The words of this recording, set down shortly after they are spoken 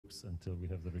jokes until we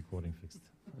have the recording fixed.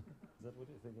 Is that what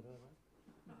you think?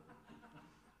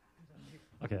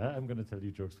 Okay, I'm going to tell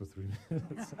you jokes for 3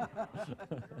 minutes.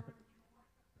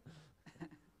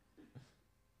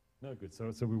 No, good.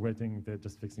 So we're waiting. They're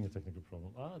just fixing a technical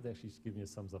problem. They actually give me a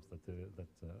thumbs up that.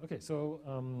 Okay, so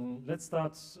let's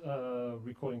start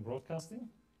recording broadcasting.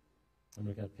 I'm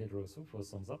looking at Pedro also for a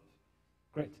thumbs up.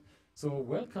 Great. So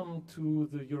welcome to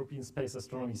the European Space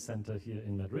Astronomy Center here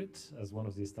in Madrid as one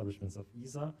of the establishments of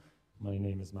ESA. My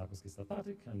name is Markus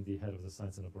Gister-Patik. I'm the head of the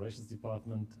Science and Operations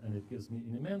Department, and it gives me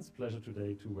an immense pleasure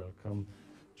today to welcome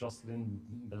Jocelyn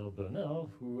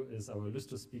Bell, who is our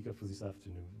illustrious speaker for this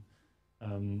afternoon.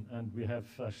 And we have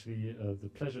actually the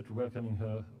pleasure to welcoming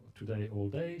her today all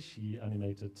day. She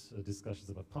animated discussions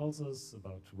about pulsars,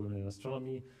 about women in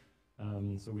astronomy.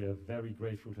 So we are very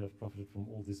grateful to have profited from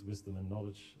all this wisdom and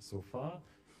knowledge so far.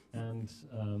 And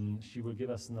she will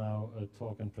give us now a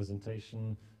talk and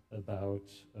presentation about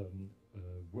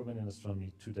women in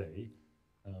astronomy today.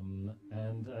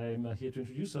 And I'm here to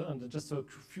introduce her, and just a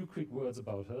few quick words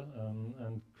about her.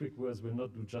 And quick words will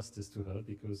not do justice to her,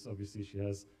 because obviously she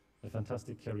has a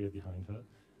fantastic career behind her.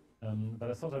 But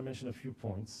I thought I'd mention a few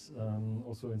points,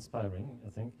 also inspiring, I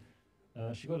think.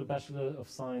 She got a Bachelor of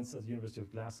Science at the University of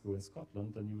Glasgow in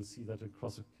Scotland, and you will see that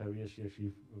across her career she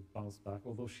actually bounced back,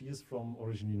 although she is from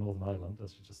originally Northern Ireland,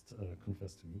 as she just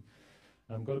confessed to me.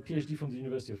 Got a PhD from the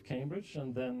University of Cambridge,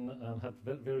 and then had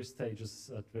various stages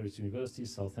at various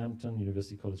universities: Southampton,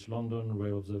 University College London,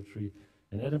 Royal Observatory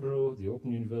in Edinburgh, the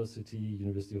Open University,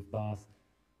 University of Bath,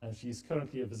 and she's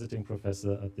currently a visiting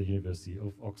professor at the University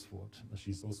of Oxford.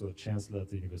 She's also a chancellor at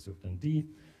the University of Dundee.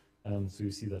 So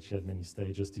you see that she had many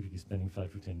stages, typically spending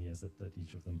 5 to 10 years at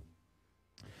each of them.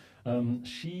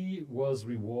 She was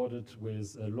rewarded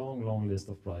with a long list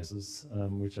of prizes,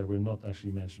 which I will not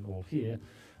actually mention all here,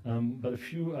 but a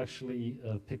few actually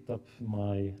picked up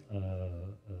my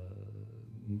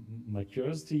my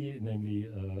curiosity, namely,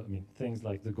 things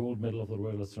like the Gold Medal of the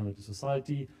Royal Astronomical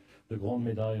Society, the Grand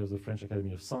Médaille of the French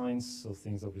Academy of Science, so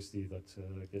things obviously that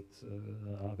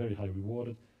are very high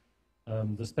rewarded.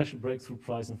 The Special Breakthrough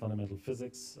Prize in Fundamental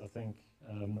Physics, I think,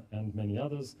 and many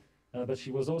others. But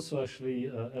she was also actually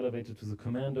elevated to the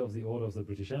Commander of the Order of the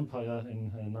British Empire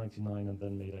in 1999, and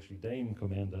then made actually Dame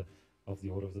Commander of the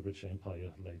Order of the British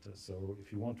Empire later. So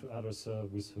if you want to address her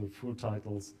with her full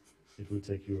titles, it will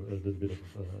take you a little bit of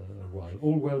a while.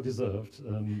 All well deserved,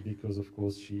 because of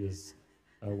course she is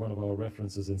one of our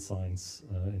references in science,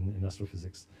 in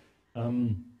astrophysics.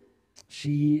 The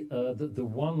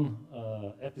one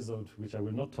episode which I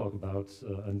will not talk about,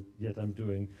 and yet I'm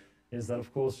doing, is that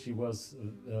of course she was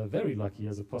very lucky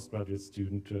as a postgraduate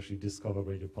student to actually discover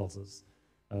radio pulsars.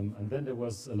 And then there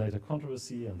was a later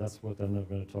controversy, and that's what I'm not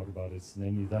going to talk about. It's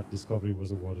namely that discovery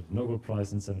was awarded a Nobel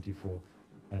Prize in '74,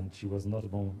 and she was not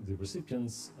among the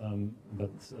recipients,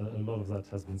 but a lot of that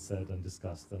has been said and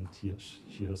discussed, and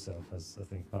she herself has, I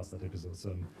think, passed that episode,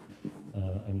 so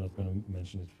I'm not going to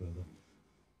mention it further.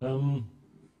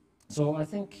 So I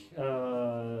think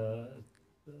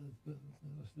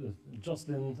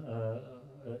Jocelyn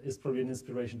is probably an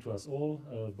inspiration to us all,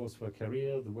 both for her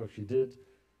career, the work she did,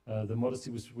 the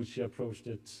modesty with which she approached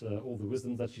it, all the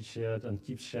wisdom that she shared and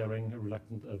keeps sharing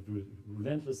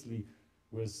relentlessly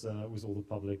with all the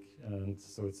public. And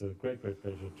so it's a great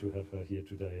pleasure to have her here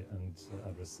today and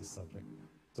address this subject.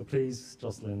 So please,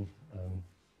 Jocelyn,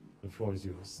 the floor is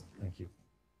yours. Thank you.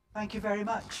 Thank you very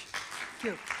much.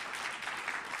 Thank you.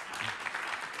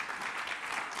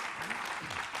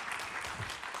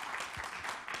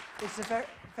 It's a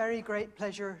very great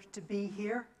pleasure to be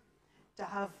here, to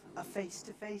have a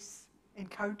face-to-face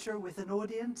encounter with an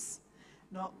audience,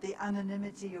 not the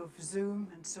anonymity of Zoom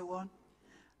and so on.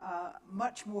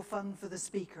 Much more fun for the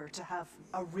speaker to have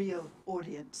a real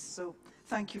audience. So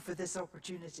thank you for this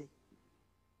opportunity.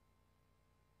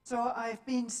 So I've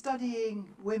been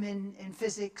studying women in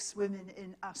physics, women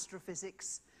in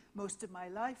astrophysics most of my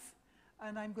life,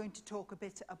 and I'm going to talk a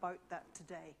bit about that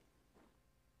today.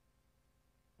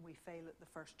 We fail at the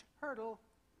first hurdle.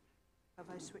 Have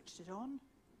I switched it on?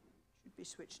 Should be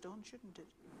switched on, shouldn't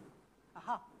it?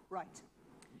 Aha, right.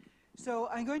 So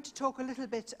I'm going to talk a little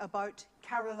bit about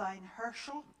Caroline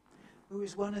Herschel, who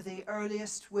is one of the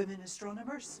earliest women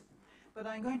astronomers. But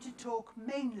I'm going to talk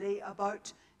mainly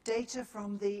about data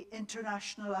from the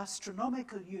International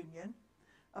Astronomical Union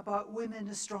about women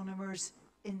astronomers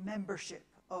in membership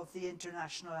of the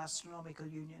International Astronomical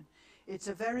Union. It's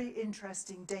a very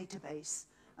interesting database,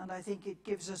 and I think it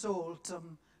gives us all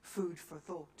some food for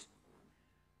thought.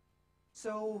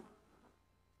 So,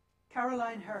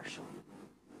 Caroline Herschel.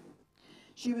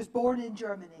 She was born in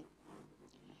Germany.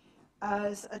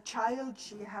 As a child,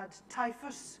 she had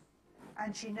typhus,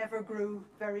 and she never grew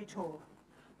very tall.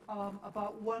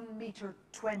 About 1 meter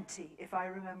 20, if I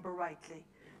remember rightly,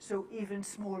 so even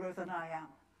smaller than I am.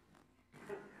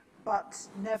 But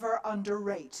never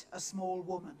underrate a small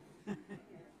woman.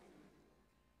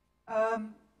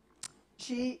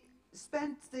 She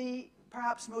spent the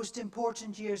perhaps most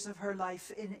important years of her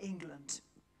life in England.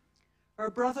 Her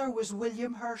brother was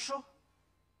William Herschel.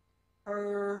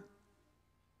 Her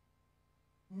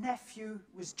nephew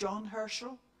was John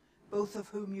Herschel, both of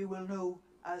whom you will know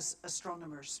as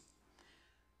astronomers.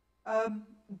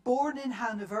 Born in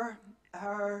Hanover,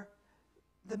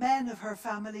 the men of her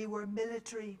family were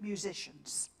military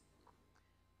musicians.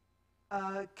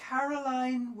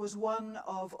 Caroline was one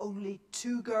of only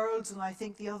 2 girls, and I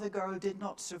think the other girl did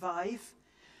not survive.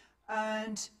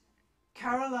 And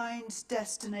Caroline's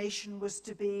destination was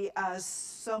to be as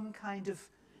some kind of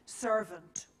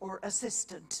servant or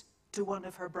assistant to one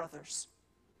of her brothers.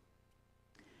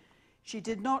 She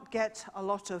did not get a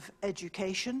lot of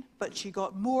education, but she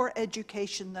got more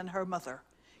education than her mother.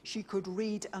 She could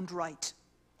read and write.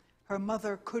 Her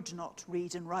mother could not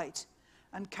read and write,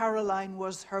 and Caroline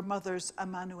was her mother's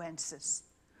amanuensis,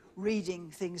 reading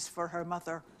things for her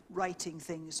mother, writing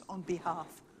things on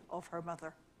behalf of her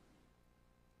mother.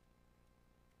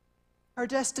 Her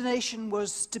destination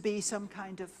was to be some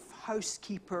kind of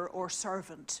housekeeper or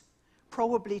servant,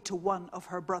 probably to one of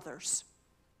her brothers.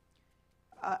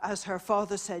 As her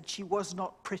father said, she was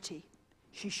not pretty.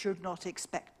 She should not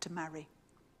expect to marry.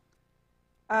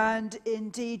 And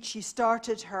indeed, she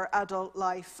started her adult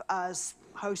life as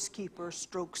housekeeper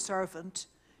stroke servant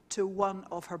to one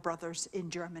of her brothers in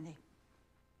Germany.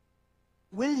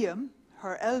 William,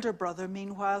 her elder brother,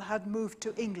 meanwhile, had moved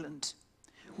to England.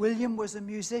 William was a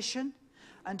musician,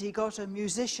 and he got a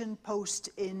musician post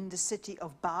in the city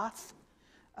of Bath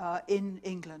in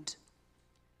England.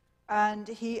 And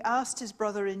he asked his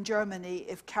brother in Germany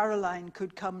if Caroline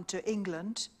could come to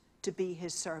England to be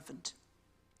his servant.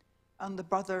 And the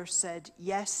brother said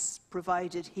yes,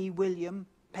 provided he, William,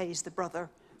 pays the brother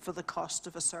for the cost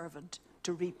of a servant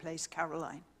to replace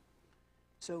Caroline.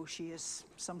 So she is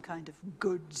some kind of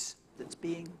goods that's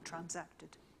being transacted.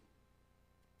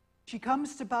 She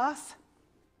comes to Bath.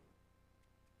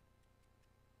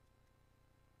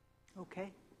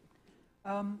 Okay.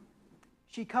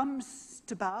 She comes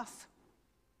to Bath.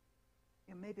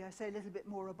 Maybe I say a little bit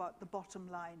more about the bottom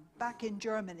line. Back in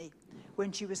Germany,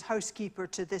 when she was housekeeper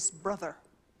to this brother,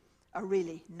 a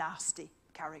really nasty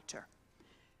character,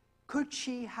 could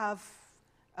she have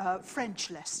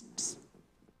French lessons?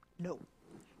 No.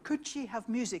 Could she have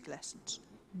music lessons?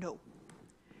 No.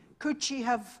 Could she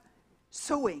have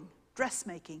sewing,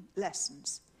 dressmaking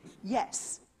lessons?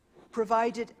 Yes,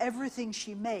 provided everything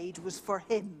she made was for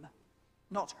him,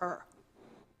 not her.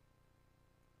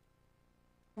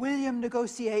 William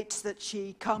negotiates that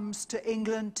she comes to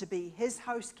England to be his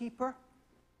housekeeper.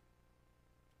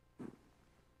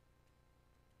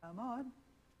 Come on.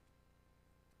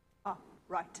 Ah,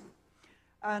 right.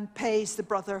 And pays the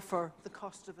brother for the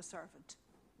cost of a servant.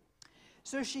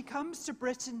 So she comes to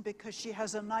Britain because she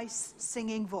has a nice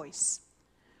singing voice.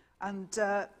 And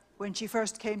when she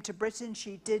first came to Britain,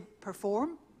 she did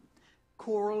perform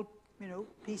choral,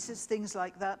 pieces, things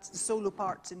like that, solo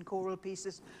parts in choral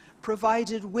pieces,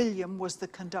 provided William was the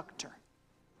conductor.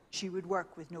 She would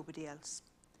work with nobody else.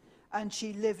 And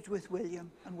she lived with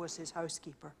William and was his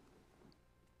housekeeper.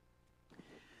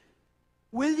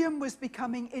 William was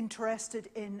becoming interested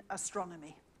in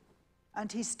astronomy,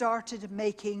 and he started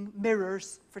making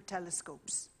mirrors for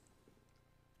telescopes.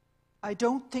 I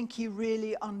don't think he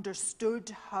really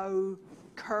understood how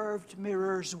curved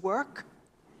mirrors work.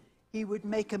 He would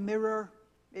make a mirror,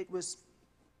 it was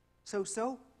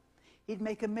so-so. He'd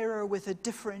make a mirror with a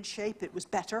different shape, it was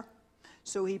better.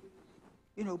 So he,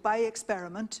 by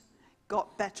experiment,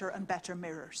 got better and better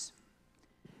mirrors.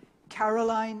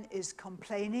 Caroline is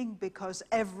complaining because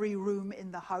every room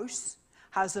in the house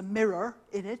has a mirror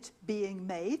in it being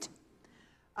made.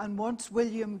 And once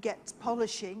William gets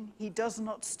polishing, he does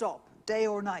not stop, day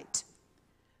or night.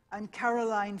 And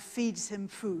Caroline feeds him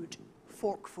food,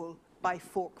 forkful by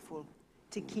forkful,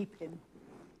 to keep him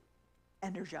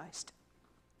energized.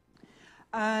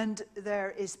 And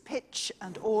there is pitch,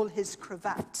 and all his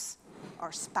cravats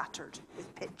are spattered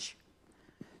with pitch.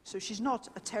 So she's not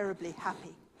a terribly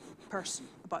happy person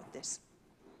about this.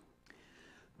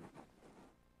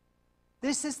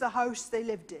 This is the house they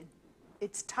lived in.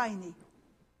 It's tiny.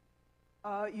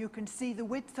 You can see the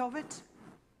width of it,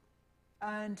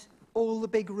 and all the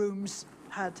big rooms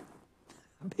had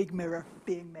a big mirror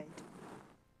being made.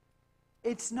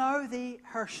 It's now the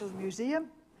Herschel Museum,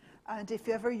 And if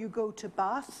ever you go to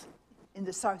Bath in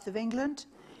the south of England,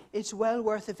 it's well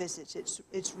worth a visit.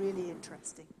 It's really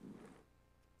interesting.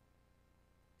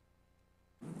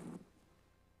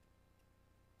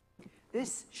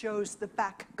 This shows the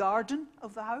back garden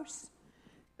of the house.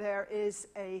 There is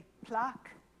a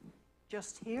plaque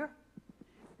just here.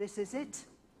 This is it.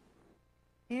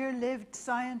 Here lived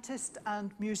scientist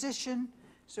and musician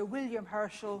Sir William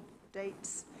Herschel,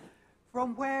 dates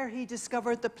from where he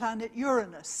discovered the planet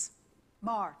Uranus,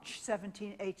 March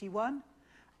 1781,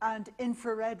 and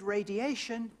infrared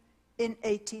radiation in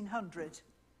 1800.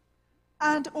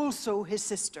 And also his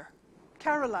sister,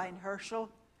 Caroline Herschel,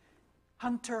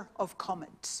 hunter of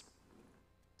comets.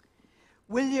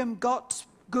 William got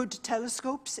good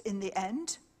telescopes in the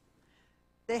end.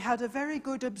 They had a very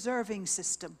good observing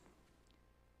system.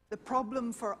 The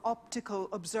problem for optical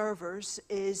observers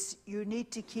is you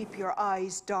need to keep your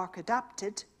eyes dark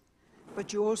adapted,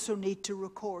 but you also need to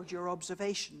record your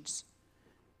observations.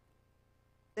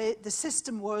 The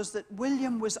system was that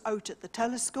William was out at the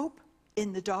telescope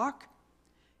in the dark.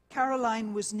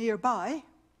 Caroline was nearby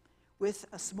with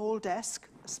a small desk,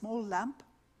 a small lamp,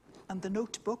 and the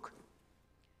notebook.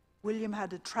 William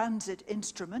had a transit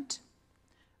instrument,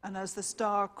 and as the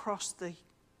star crossed the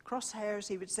crosshairs,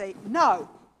 he would say, "Now!"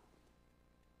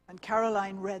 And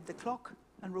Caroline read the clock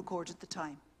and recorded the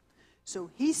time.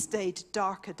 So he stayed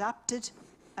dark adapted,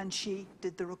 and she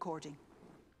did the recording.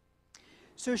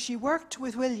 So she worked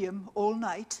with William all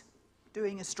night,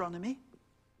 doing astronomy.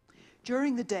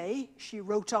 During the day, she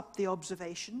wrote up the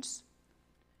observations,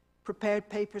 prepared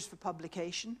papers for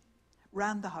publication,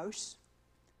 ran the house.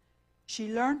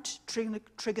 She learnt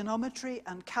trigonometry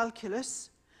and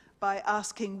calculus by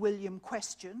asking William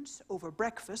questions over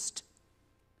breakfast,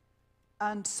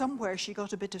 and somewhere she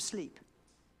got a bit of sleep,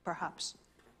 perhaps,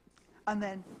 and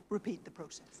then repeat the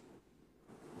process.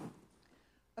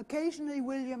 Occasionally,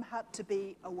 William had to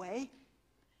be away,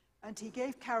 and he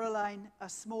gave Caroline a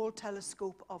small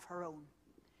telescope of her own.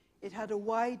 It had a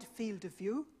wide field of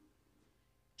view.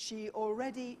 She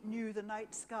already knew the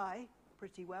night sky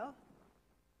pretty well.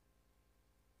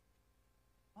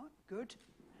 Oh, good.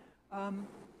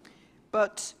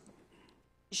 But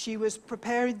she was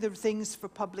preparing the things for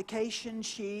publication.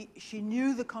 She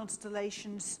knew the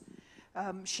constellations.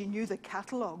 She knew the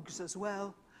catalogues as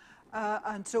well.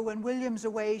 And so when William's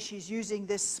away, she's using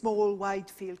this small wide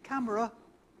field camera,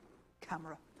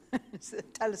 it's a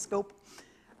telescope,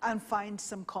 and finds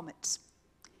some comets.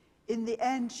 In the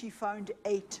end, she found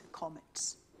 8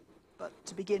 comets. But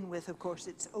to begin with, of course,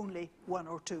 it's only 1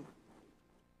 or 2.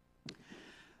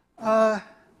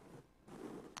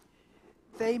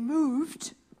 They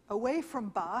moved away from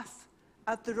Bath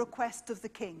at the request of the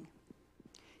king,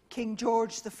 King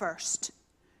George I,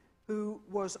 who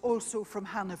was also from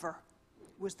Hanover,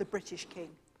 was the British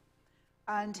king.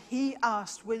 And he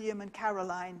asked William and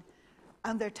Caroline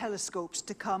and their telescopes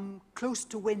to come close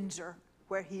to Windsor,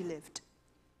 where he lived.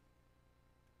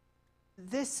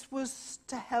 This was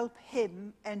to help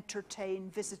him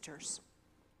entertain visitors.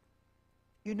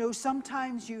 You know,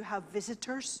 sometimes you have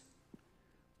visitors.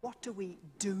 What do we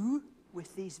do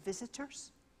with these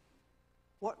visitors?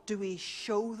 What do we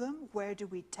show them? Where do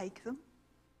we take them?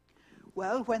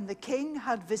 Well, when the king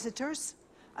had visitors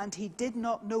and he did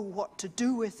not know what to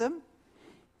do with them,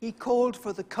 he called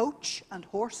for the coach and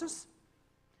horses.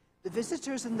 The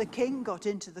visitors and the king got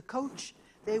into the coach.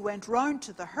 They went round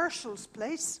to the Herschel's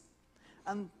place,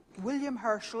 and William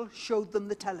Herschel showed them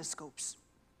the telescopes.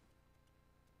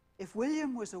 If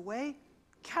William was away,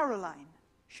 Caroline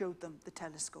showed them the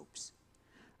telescopes.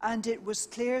 And it was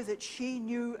clear that she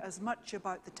knew as much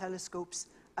about the telescopes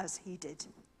as he did.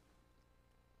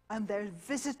 And their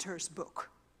visitors' book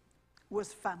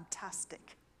was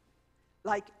fantastic,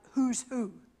 like Who's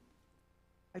Who.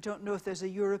 I don't know if there's a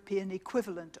European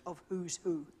equivalent of Who's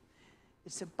Who.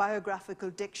 It's a biographical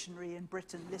dictionary in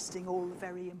Britain listing all the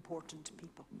very important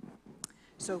people.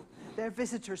 So their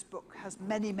visitors' book has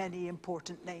many, many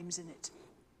important names in it.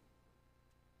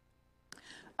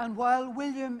 And while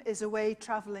William is away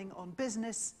traveling on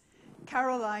business,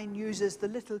 Caroline uses the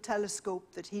little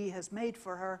telescope that he has made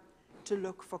for her to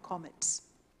look for comets.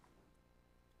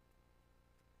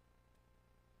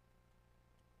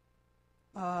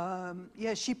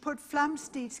 She put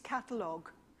Flamsteed's catalogue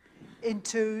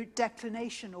into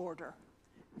declination order,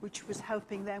 which was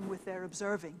helping them with their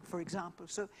observing, for example.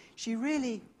 So she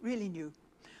really, really knew.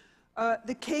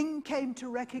 The king came to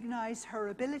recognize her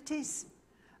abilities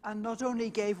and not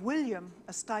only gave William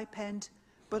a stipend,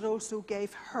 but also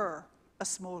gave her a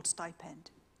small stipend.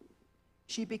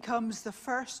 She becomes the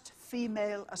first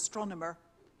female astronomer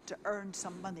to earn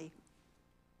some money.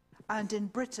 and in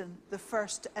Britain, the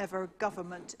first ever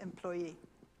government employee,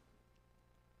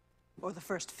 or the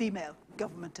first female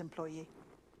government employee.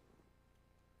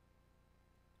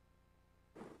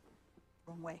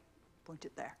 Wrong way, point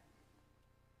it there.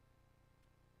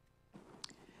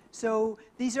 So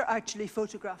these are actually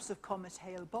photographs of Comet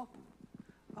Hale-Bopp,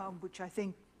 which I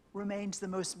think remains the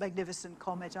most magnificent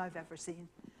comet I've ever seen.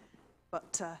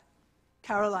 But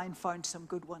Caroline found some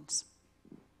good ones.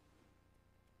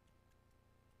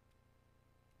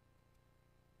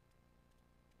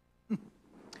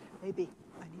 Maybe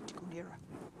I need to go nearer.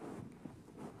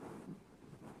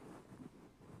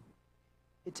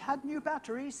 It had new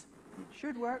batteries. It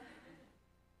should work.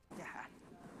 Yeah.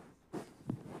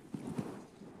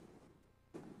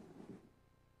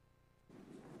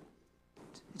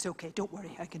 It's okay, don't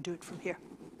worry, I can do it from here.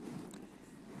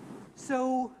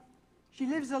 So she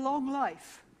lives a long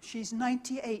life. She's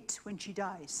 98 when she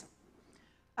dies.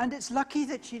 And it's lucky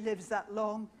that she lives that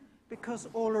long because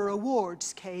all her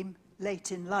awards came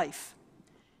late in life.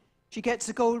 She gets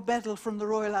a gold medal from the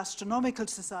Royal Astronomical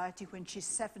Society when she's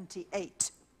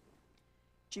 78.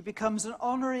 She becomes an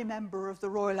honorary member of the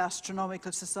Royal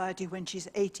Astronomical Society when she's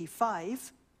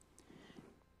 85.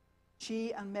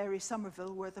 She and Mary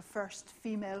Somerville were the first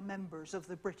female members of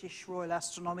the British Royal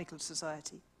Astronomical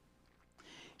Society.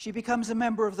 She becomes a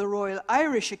member of the Royal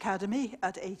Irish Academy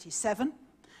at 87,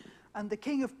 and the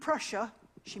King of Prussia,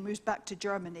 she moves back to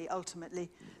Germany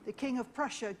ultimately, the King of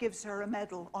Prussia gives her a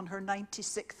medal on her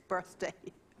 96th birthday.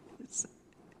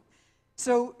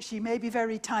 So she may be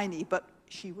very tiny, but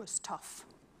she was tough.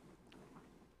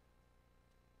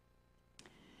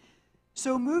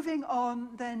 So moving on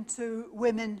then to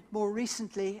women more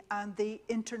recently and the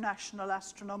International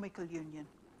Astronomical Union.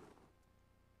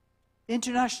 The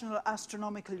International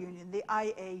Astronomical Union, the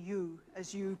IAU,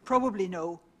 as you probably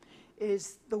know,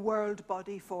 is the world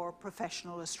body for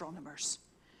professional astronomers.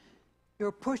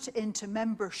 You're put into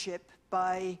membership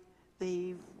by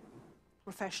the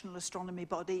professional astronomy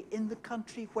body in the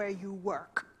country where you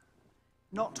work,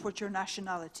 not what your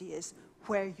nationality is,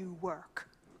 where you work.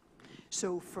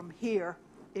 So from here,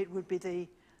 it would be the,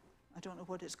 I don't know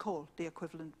what it's called, the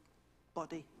equivalent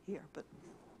body here, but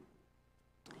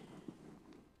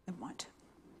never mind.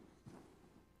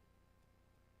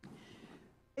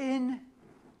 In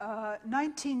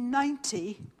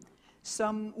 1990,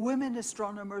 some women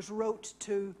astronomers wrote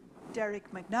to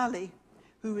Derek McNally,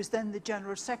 who was then the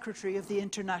General Secretary of the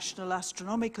International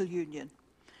Astronomical Union,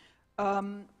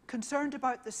 concerned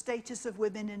about the status of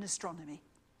women in astronomy.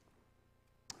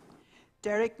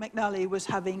 Derek McNally was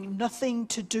having nothing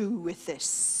to do with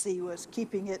this. He was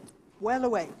keeping it well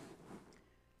away.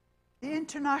 The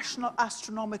International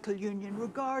Astronomical Union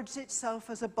regards itself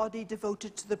as a body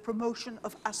devoted to the promotion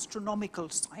of astronomical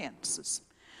sciences,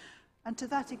 and to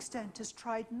that extent has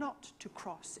tried not to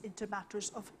cross into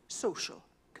matters of social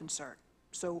concern.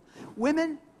 So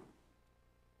women,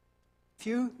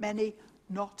 few, many,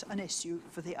 not an issue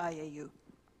for the IAU.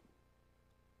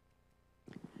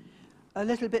 A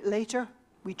little bit later,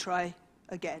 we try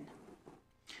again.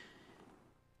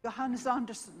 Johannes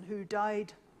Andersen, who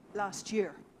died last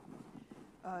year,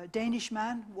 a Danish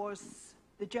man, was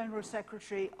the General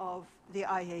Secretary of the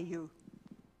IAU.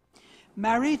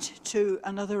 Married to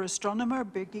another astronomer,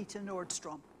 Birgitte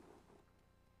Nordstrom.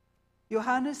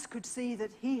 Johannes could see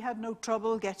that he had no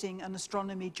trouble getting an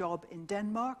astronomy job in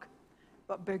Denmark,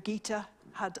 but Birgitte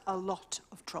had a lot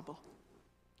of trouble.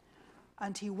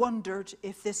 And he wondered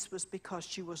if this was because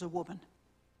she was a woman,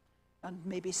 and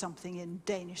maybe something in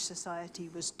Danish society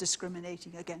was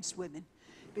discriminating against women,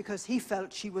 because he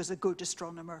felt she was a good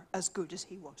astronomer, as good as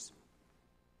he was.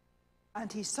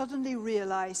 And he suddenly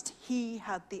realized he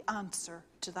had the answer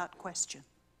to that question.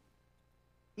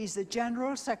 He's the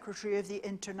General Secretary of the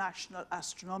International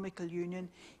Astronomical Union.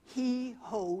 He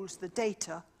holds the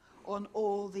data on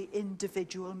all the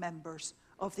individual members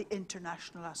of the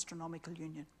International Astronomical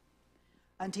Union.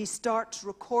 And he starts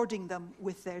recording them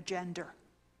with their gender.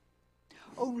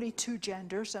 Only two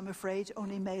genders, I'm afraid,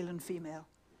 only male and female,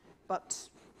 but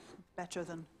better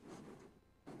than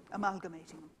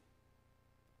amalgamating them.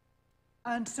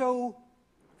 And so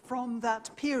from that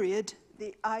period,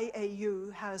 the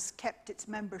IAU has kept its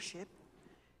membership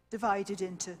divided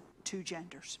into two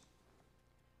genders.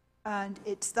 And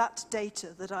it's that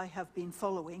data that I have been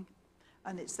following,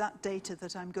 and it's that data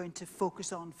that I'm going to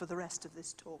focus on for the rest of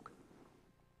this talk.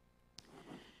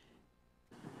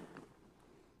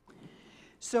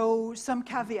 So some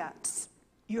caveats.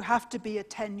 You have to be a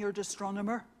tenured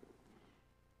astronomer.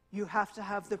 You have to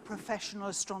have the professional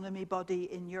astronomy body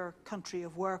in your country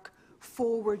of work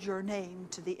forward your name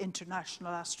to the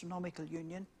International Astronomical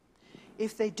Union.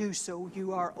 If they do so,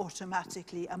 you are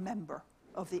automatically a member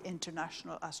of the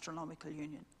International Astronomical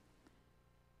Union.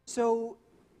 So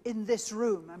in this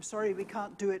room, I'm sorry we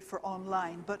can't do it for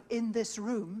online, but in this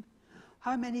room,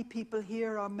 how many people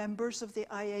here are members of the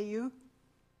IAU?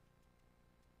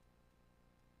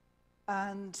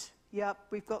 And, yeah,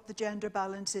 we've got the gender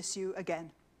balance issue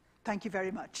again. Thank you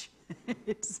very much.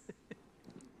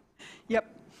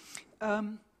 Yep.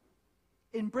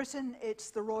 In Britain, it's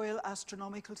the Royal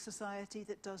Astronomical Society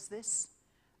that does this,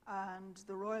 and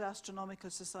the Royal Astronomical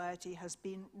Society has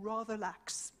been rather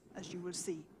lax, as you will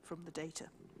see from the data.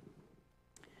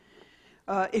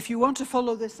 If you want to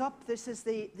follow this up, this is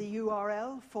the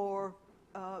URL for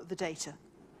the data.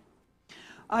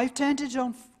 I've tended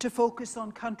to focus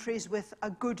on countries with a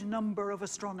good number of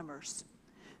astronomers.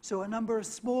 So a number of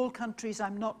small countries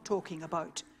I'm not talking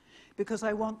about, because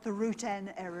I want the root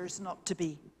N errors not to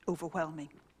be overwhelming.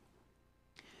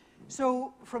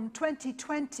 So from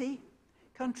 2020,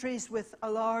 countries with a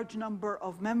large number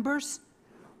of members,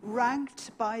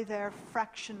 ranked by their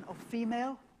fraction of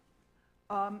female.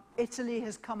 Italy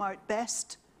has come out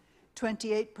best.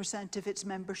 28% of its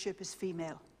membership is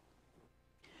female.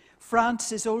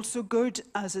 France is also good,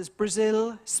 as is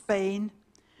Brazil, Spain,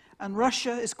 and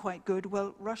Russia is quite good.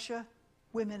 Well, Russia,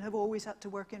 women have always had to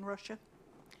work in Russia.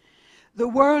 The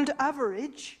world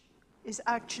average is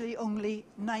actually only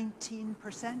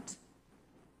 19%.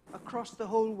 Across the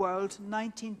whole world,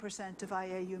 19% of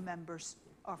IAU members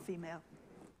are female.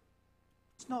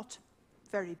 It's not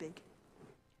very big.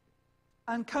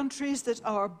 And countries that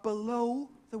are below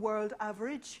the world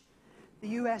average, the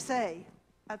USA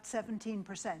at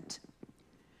 17%.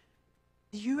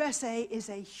 The USA is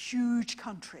a huge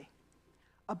country.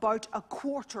 About a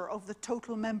quarter of the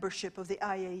total membership of the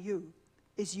IAU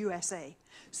is USA.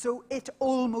 So it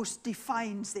almost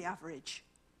defines the average.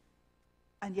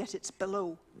 And yet it's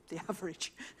below the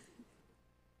average.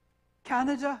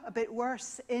 Canada, a bit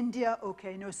worse. India,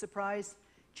 okay, no surprise.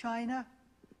 China,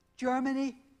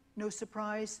 Germany, no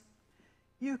surprise.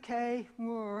 UK,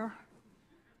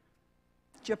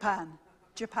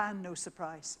 Japan, no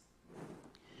surprise.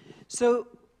 So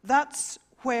that's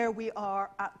where we are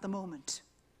at the moment.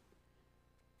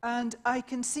 And I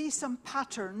can see some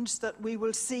patterns that we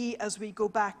will see as we go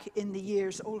back in the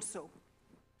years also.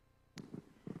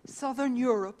 Southern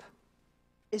Europe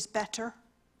is better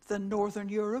than Northern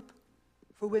Europe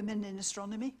for women in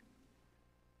astronomy.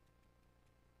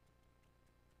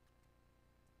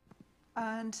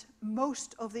 And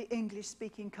most of the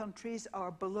English-speaking countries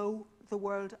are below the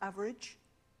world average.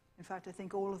 In fact, I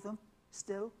think all of them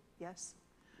still, yes.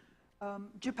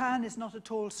 Japan is not at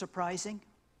all surprising.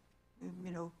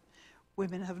 You know,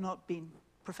 women have not been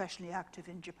professionally active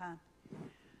in Japan.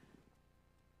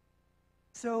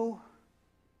 So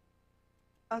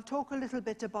I'll talk a little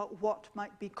bit about what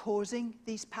might be causing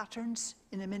these patterns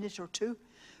in a minute or two,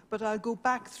 but I'll go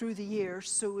back through the years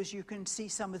so as you can see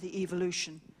some of the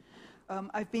evolution.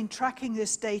 I've been tracking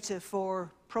this data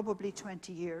for probably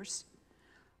 20 years.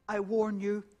 I warn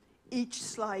you, each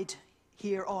slide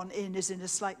here on in is in a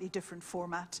slightly different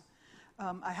format.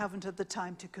 I haven't had the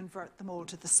time to convert them all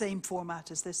to the same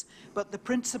format as this, but the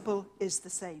principle is the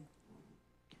same.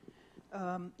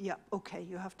 Yeah, okay,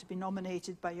 you have to be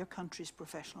nominated by your country's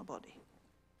professional body.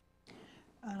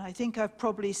 And I think I've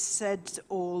probably said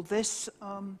all this.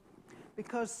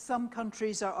 Because some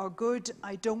countries are good,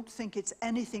 I don't think it's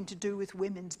anything to do with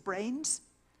women's brains.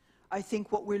 I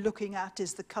think what we're looking at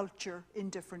is the culture in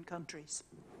different countries.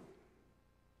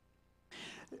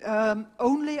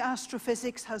 Only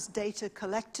Astrophysics has data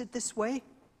collected this way.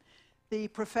 The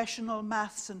professional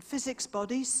maths and physics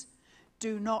bodies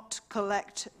do not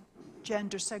collect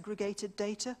gender-segregated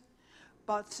data,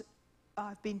 but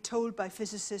I've been told by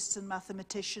physicists and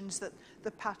mathematicians that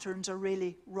the patterns are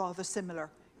really rather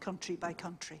similar, country by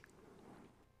country.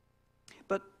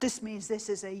 But this means this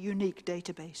is a unique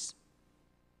database.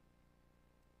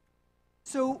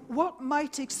 So what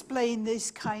might explain these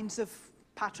kinds of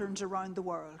patterns around the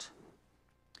world?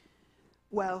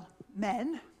 Well,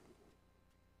 men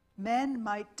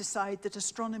might decide that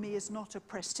astronomy is not a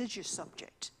prestigious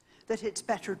subject, that it's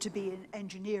better to be in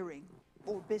engineering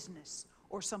or business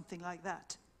or something like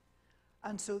that.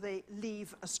 And so they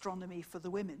leave astronomy for the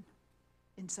women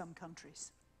in some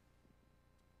countries.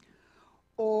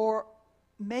 Or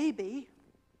maybe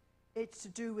it's to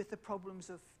do with the problems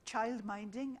of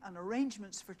childminding and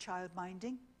arrangements for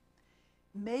childminding.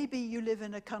 Maybe you live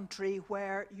in a country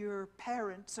where your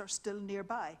parents are still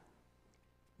nearby.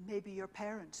 Maybe your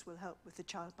parents will help with the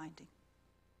childminding.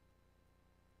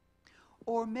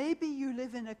 Or maybe you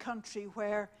live in a country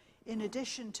where, in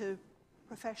addition to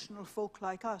professional folk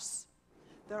like us,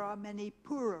 there are many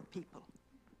poorer people.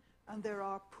 And there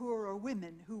are poorer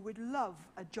women who would love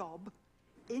a job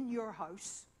in your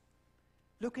house,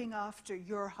 looking after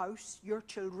your house, your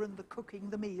children, the cooking,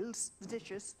 the meals, the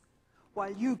dishes,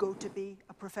 while you go to be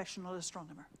a professional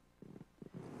astronomer.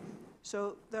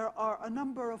 So there are a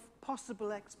number of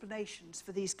possible explanations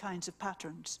for these kinds of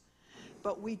patterns.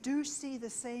 But we do see the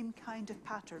same kind of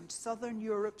pattern. Southern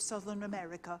Europe, Southern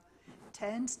America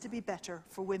tends to be better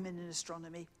for women in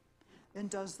astronomy than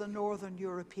does the Northern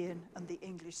European and the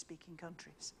English-speaking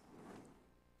countries.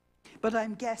 But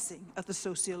I'm guessing at the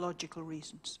sociological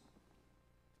reasons.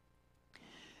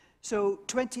 So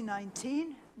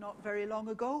 2019, not very long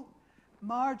ago,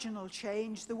 marginal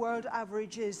change. The world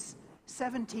average is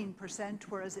 17%,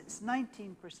 whereas it's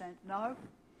 19% now.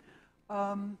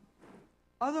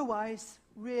 Otherwise,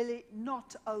 really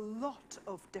not a lot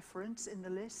of difference in the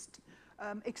list,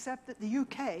 except that the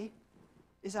UK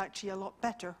is actually a lot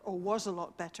better, or was a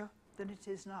lot better, than it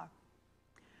is now.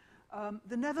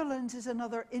 The Netherlands is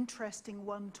another interesting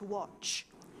one to watch.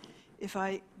 If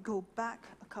I go back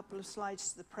a couple of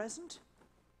slides to the present,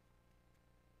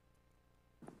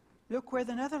 look where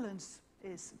the Netherlands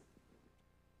is.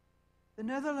 The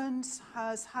Netherlands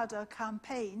has had a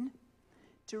campaign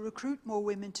to recruit more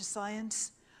women to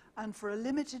science, and for a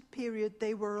limited period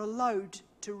they were allowed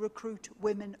to recruit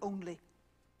women only.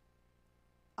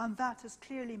 And that has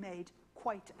clearly made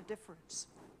quite a difference.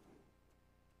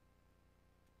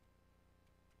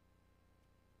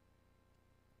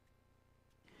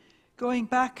 Going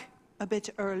back a bit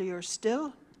earlier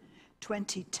still,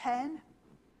 2010,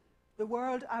 the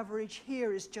world average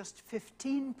here is just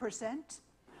 15%.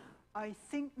 I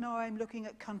think now I'm looking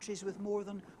at countries with more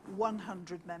than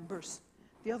 100 members.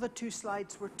 The other two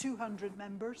slides were 200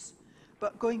 members,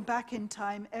 but going back in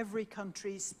time, every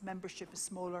country's membership is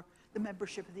smaller. The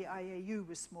membership of the IAU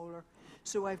was smaller,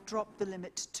 so I've dropped the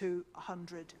limit to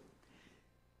 100.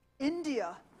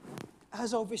 India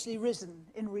has obviously risen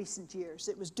in recent years.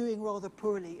 It was doing rather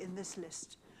poorly in this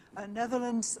list.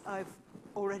 Netherlands, I've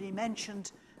already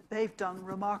mentioned, they've done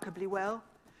remarkably well.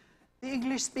 The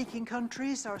English-speaking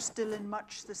countries are still in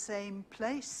much the same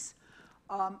place.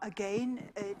 Again,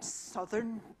 it's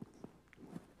Southern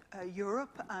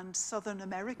Europe and Southern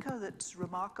America that's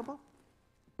remarkable.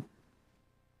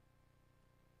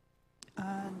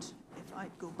 And if I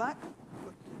go back,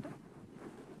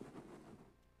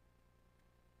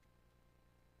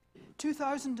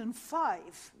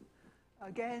 2005,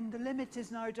 again, the limit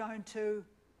is now down to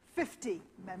 50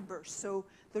 members, so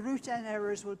the root N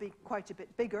errors will be quite a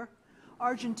bit bigger.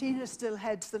 Argentina still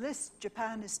heads the list,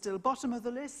 Japan is still bottom of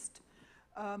the list,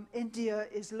 India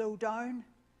is low down,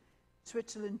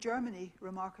 Switzerland, Germany,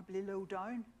 remarkably low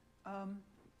down.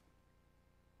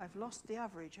 I've lost the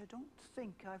average. I don't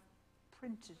think I've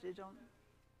printed it on.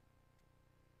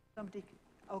 Somebody,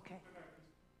 okay.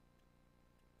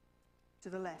 To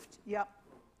the left, yep.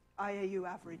 IAU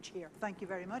average here. Thank you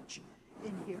very much.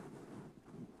 In here.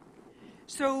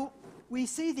 So we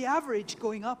see the average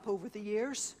going up over the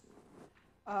years.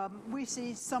 We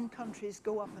see some countries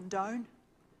go up and down.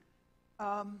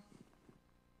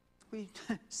 We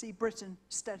see Britain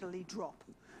steadily drop,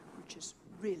 which is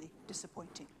really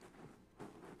disappointing.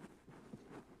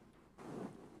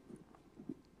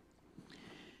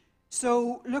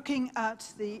 So looking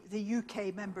at the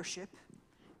UK membership,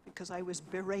 because I was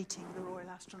berating the Royal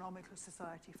Astronomical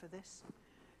Society for this.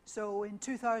 So in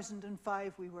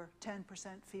 2005, we were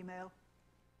 10% female.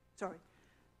 Sorry.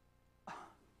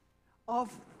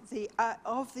 Of the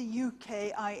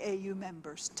UK IAU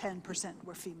members, 10%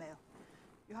 were female.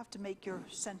 You have to make your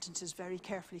sentences very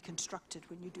carefully constructed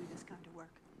when you do this kind of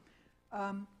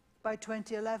work. By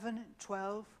 2011,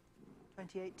 12,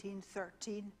 2018,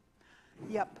 13.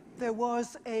 Yep, there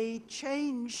was a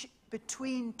change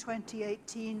between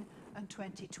 2018 and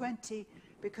 2020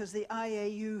 because the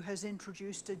IAU has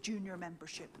introduced a junior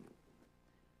membership.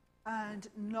 And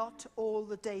not all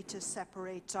the data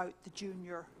separates out the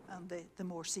junior and the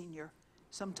more senior.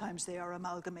 Sometimes they are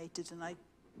amalgamated and I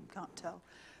can't tell.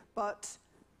 But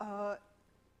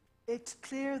it's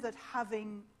clear that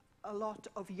having a lot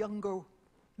of younger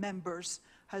members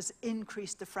has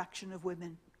increased the fraction of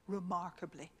women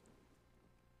remarkably.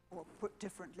 Or put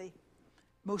differently,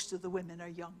 most of the women are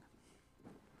young.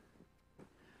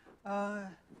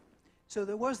 So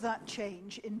there was that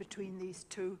change in between these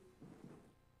two.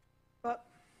 But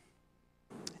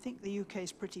I think the UK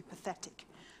is pretty pathetic,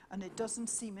 and it doesn't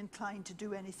seem inclined to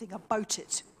do anything about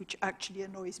it, which actually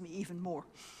annoys me even more.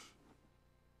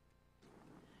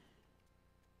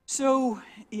 So,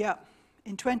 yeah,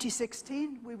 in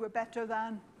 2016, we were better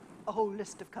than a whole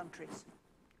list of countries.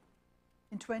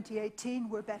 In 2018,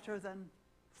 we're better than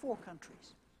 4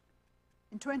 countries.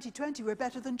 In 2020, we're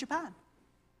better than Japan.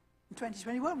 In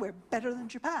 2021, we're better than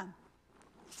Japan.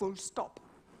 Full stop.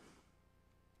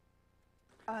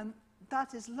 And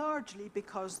that is largely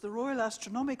because the Royal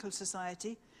Astronomical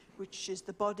Society, which is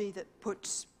the body that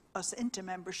puts us into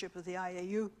membership of the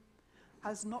IAU,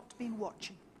 has not been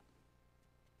watching,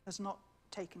 has not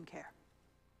taken care.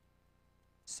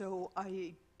 So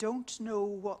I don't know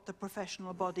what the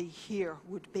professional body here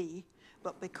would be,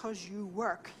 but because you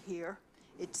work here,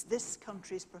 it's this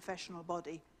country's professional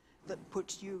body that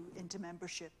puts you into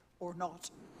membership or not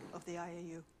of the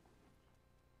IAU.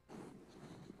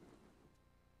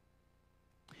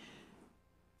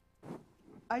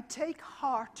 I take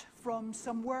heart from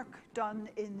some work done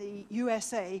in the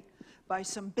USA by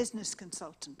some business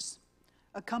consultants,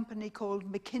 a company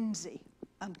called McKinsey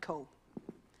 & Co.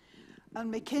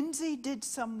 And McKinsey did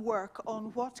some work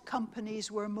on what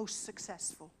companies were most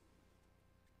successful.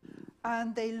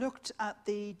 And they looked at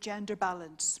the gender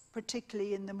balance,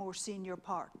 particularly in the more senior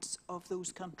parts of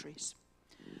those countries.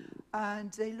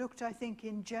 And they looked, I think,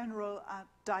 in general at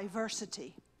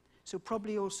diversity. So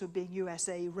probably also being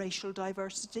USA, racial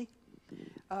diversity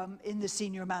in the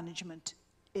senior management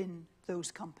in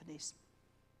those companies.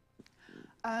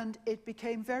 And it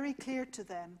became very clear to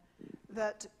them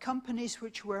that companies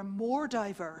which were more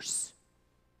diverse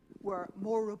were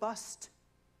more robust,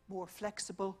 more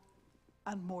flexible,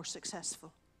 and more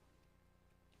successful.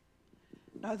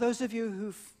 Now, those of you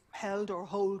who've held or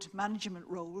hold management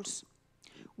roles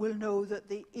will know that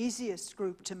the easiest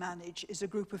group to manage is a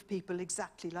group of people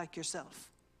exactly like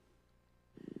yourself.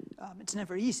 It's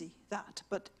never easy, that,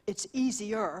 but it's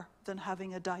easier than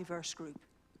having a diverse group.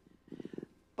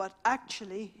 But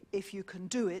actually, if you can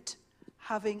do it,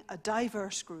 having a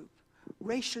diverse group,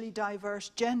 racially diverse,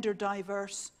 gender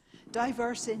diverse,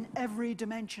 diverse in every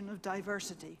dimension of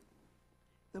diversity,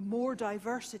 the more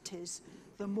diverse it is,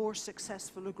 the more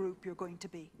successful a group you're going to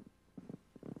be.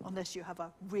 Unless you have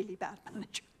a really bad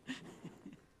manager.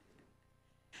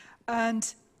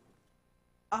 And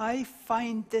I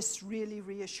find this really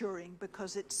reassuring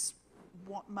because it's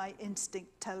what my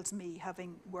instinct tells me,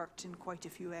 having worked in quite a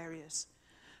few areas.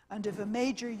 And if a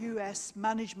major US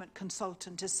management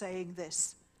consultant is saying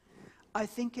this, I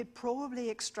think it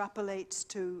probably extrapolates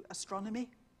to astronomy.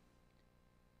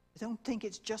 I don't think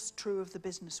it's just true of the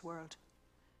business world,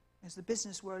 because the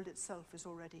business world itself is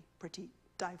already pretty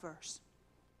diverse.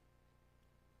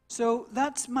 So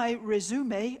that's my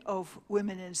resume of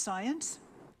women in science.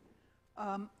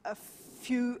 A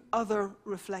few other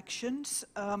reflections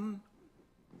from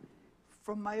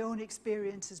my own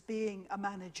experience as being a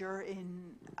manager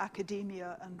in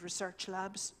academia and research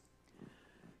labs.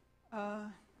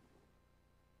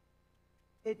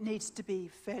 It needs to be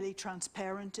fairly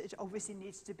transparent. It obviously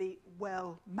needs to be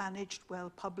well managed,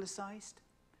 well publicized.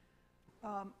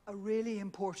 A really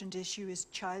important issue is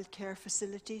childcare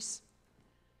facilities.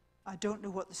 I don't know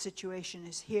what the situation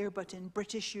is here, but in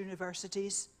British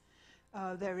universities,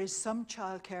 there is some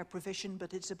childcare provision,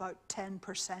 but it's about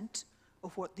 10%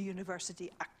 of what the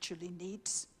university actually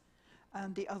needs.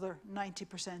 And the other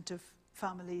 90% of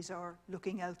families are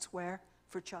looking elsewhere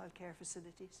for childcare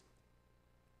facilities.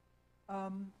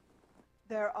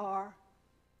 There are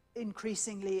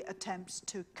increasingly attempts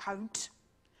to count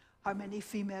how many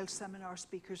female seminar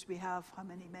speakers we have, how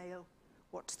many male,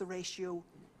 what's the ratio,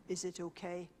 is it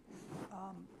okay?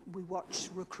 We watch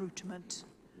recruitment.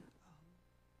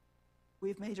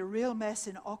 We've made a real mess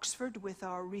in Oxford with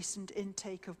our recent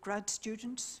intake of grad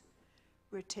students.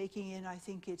 We're taking in, I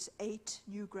think it's 8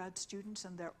 new grad students,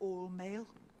 and they're all male.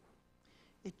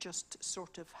 It just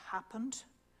sort of happened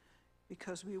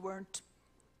because we weren't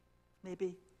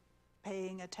maybe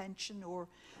paying attention or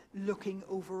looking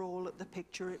overall at the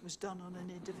picture. It was done on an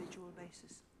individual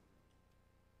basis.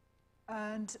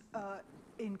 And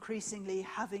increasingly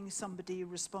having somebody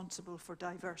responsible for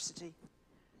diversity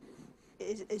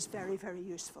is very, very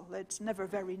useful. It's never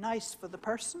very nice for the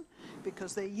person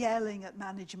because they're yelling at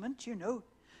management, you know,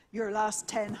 your last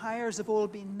 10 hires have all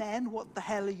been men, what the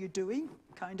hell are you doing,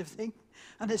 kind of thing.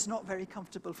 And it's not very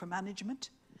comfortable for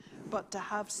management. But to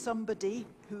have somebody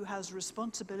who has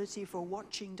responsibility for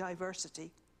watching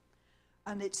diversity,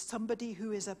 and it's somebody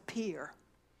who is a peer.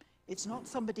 It's not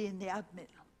somebody in the admin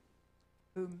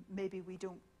whom maybe we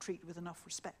don't treat with enough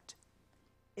respect.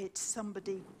 It's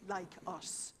somebody like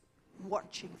us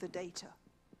watching the data.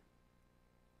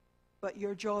 But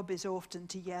your job is often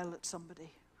to yell at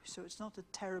somebody, so it's not a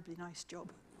terribly nice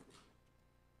job.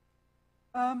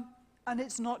 And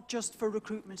it's not just for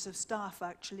recruitment of staff,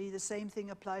 actually. The same thing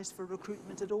applies for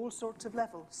recruitment at all sorts of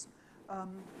levels.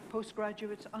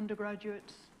 Postgraduates,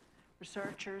 undergraduates,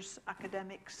 researchers,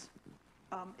 academics.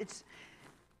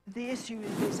 The issue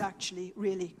is actually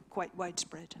really quite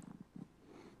widespread.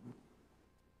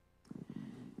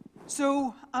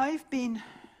 So I've been,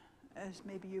 as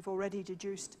maybe you've already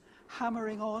deduced,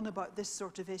 hammering on about this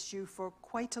sort of issue for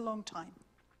quite a long time.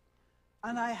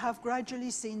 And I have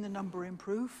gradually seen the number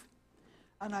improve,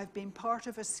 and I've been part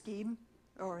of a scheme,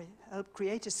 or helped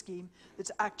create a scheme,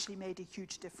 that's actually made a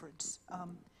huge difference.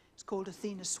 It's called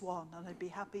Athena Swan, and I'd be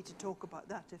happy to talk about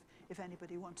that if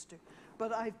anybody wants to.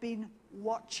 But I've been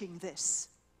watching this,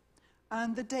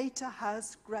 and the data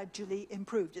has gradually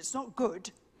improved. It's not good,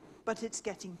 but it's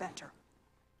getting better.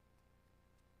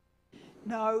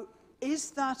 Now,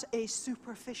 is that a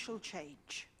superficial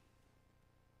change?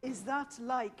 Is that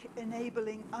like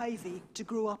enabling ivy to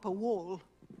grow up a wall,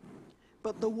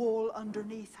 but the wall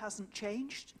underneath hasn't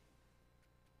changed?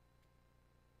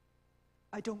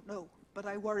 I don't know, but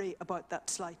I worry about that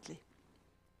slightly.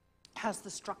 Has the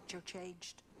structure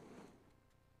changed?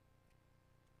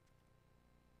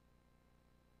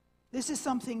 This is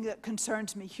something that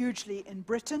concerns me hugely in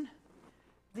Britain.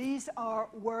 These are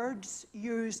words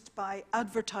used by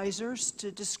advertisers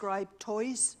to describe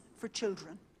toys for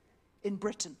children in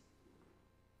Britain.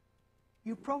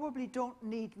 You probably don't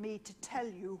need me to tell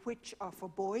you which are for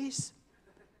boys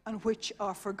and which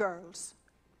are for girls.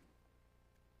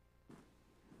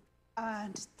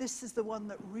 And this is the one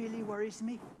that really worries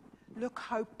me. Look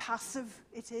how passive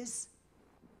it is.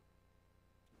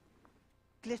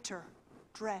 Glitter,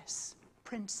 dress,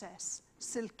 princess,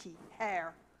 silky,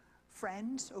 hair.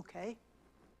 Friends, okay.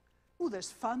 Oh,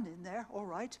 there's fun in there, all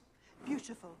right.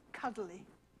 Beautiful, cuddly.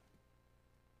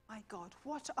 My God,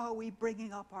 what are we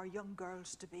bringing up our young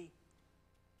girls to be?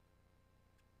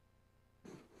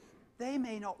 They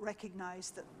may not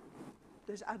recognize that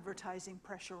there's advertising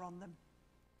pressure on them.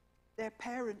 Their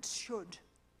parents should,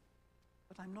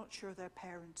 but I'm not sure their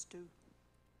parents do.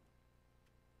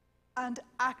 And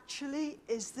actually,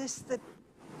 is this the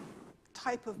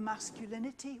type of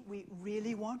masculinity we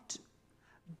really want?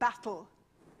 Battle,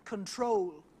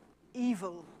 control,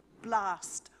 evil,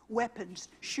 blast, weapons,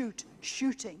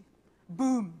 shooting,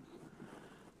 boom.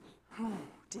 Oh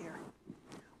dear.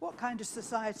 What kind of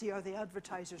society are the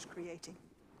advertisers creating?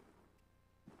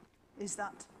 Is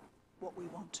that what we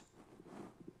want?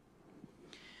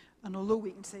 And although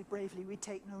we can say bravely we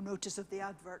take no notice of the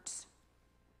adverts,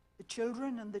 the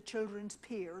children and the children's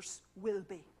peers will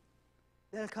be.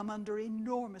 They'll come under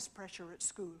enormous pressure at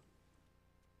school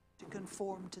to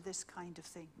conform to this kind of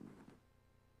thing.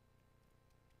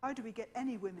 How do we get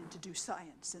any women to do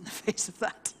science in the face of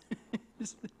that?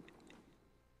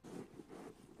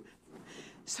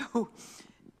 So,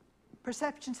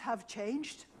 perceptions have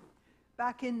changed.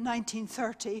 Back in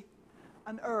 1930,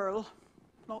 an earl,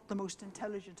 not the most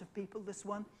intelligent of people, this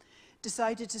one,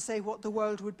 decided to say what the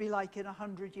world would be like in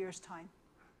 100 years' time.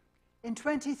 In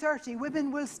 2030,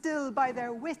 women will still, by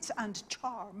their wit and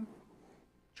charm,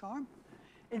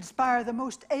 inspire the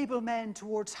most able men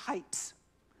towards heights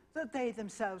that they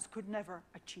themselves could never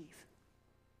achieve.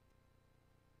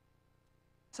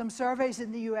 Some surveys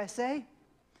in the USA,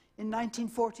 in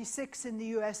 1946 in the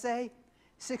USA,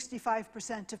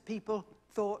 65% of people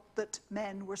thought that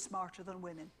men were smarter than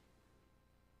women.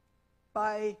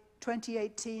 By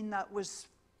 2018, that was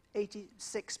 86%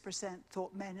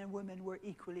 thought men and women were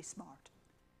equally smart.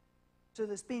 So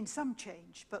there's been some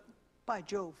change, but by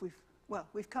Jove,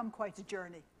 we've come quite a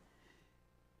journey.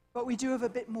 But we do have a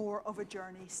bit more of a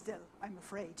journey still, I'm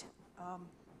afraid.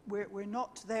 We're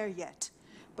not there yet,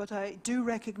 but I do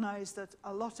recognize that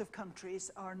a lot of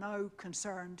countries are now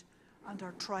concerned and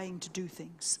are trying to do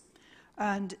things.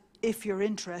 And if you're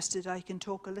interested, I can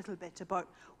talk a little bit about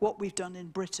what we've done in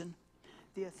Britain,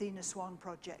 the Athena Swan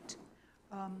project,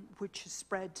 which has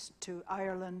spread to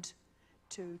Ireland,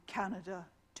 to Canada,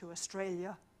 to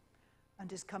Australia,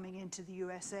 and is coming into the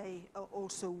USA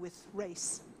also with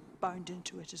race bound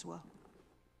into it as well.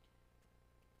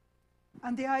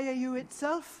 And the IAU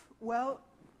itself, well,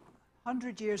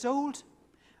 100 years old,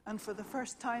 and for the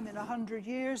first time in 100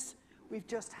 years, we've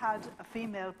just had a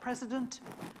female president,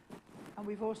 and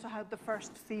we've also had the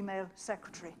first female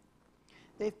secretary.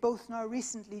 They've both now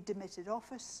recently demitted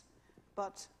office,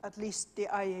 but at least the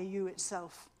IAU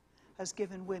itself has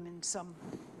given women some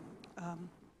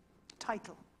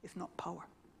title, if not power.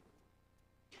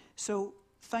 So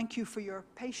thank you for your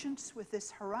patience with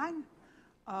this harangue.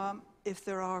 If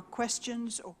there are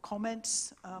questions or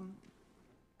comments,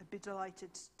 I'd be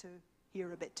delighted to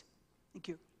hear a bit. Thank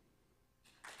you.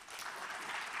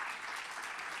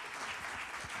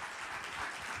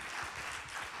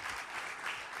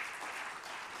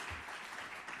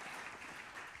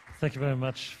 Thank you very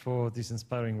much for these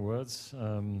inspiring words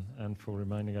and for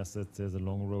reminding us that there's a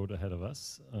long road ahead of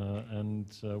us.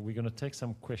 We're going to take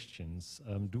some questions.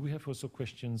 Do we have also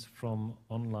questions from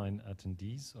online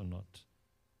attendees or not?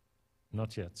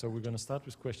 Not yet. So we're going to start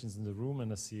with questions in the room,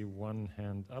 and I see one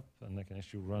hand up, and I can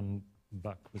actually run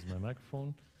back with my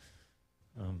microphone.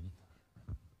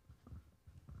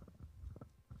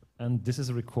 And this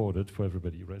is recorded for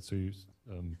everybody, right? So you,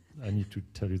 I need to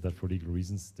tell you that for legal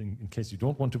reasons. In case you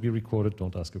don't want to be recorded,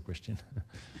 don't ask a question.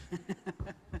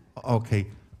 Okay,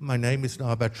 my name is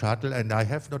Norbert Schadl, and I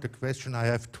have not a question, I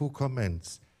have two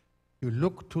comments. You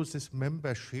look to this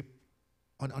membership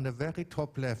on a very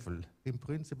top level, in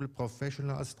principle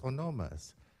professional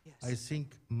astronomers. Yes. I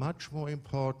think much more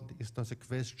important is the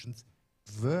questions,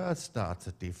 where starts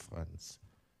the difference?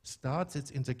 Starts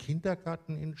it in the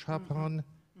kindergarten in Japan,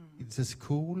 in the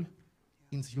school,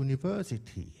 in the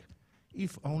university.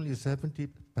 If only 70%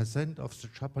 of the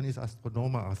Japanese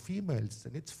astronomers are females,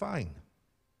 then it's fine.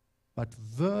 But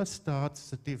where starts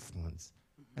the difference?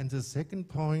 And the second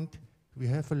point, we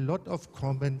have a lot of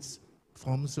comments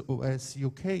from the US,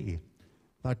 UK.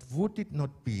 But would it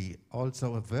not be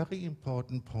also a very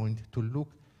important point to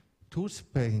look to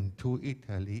Spain, to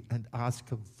Italy, and ask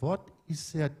what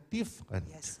is there different?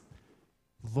 Yes.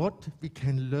 What we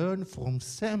can learn from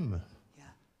them, Yeah.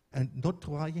 and not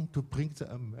trying to bring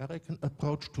the American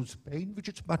approach to Spain, which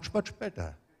is much, much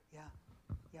better. Yeah.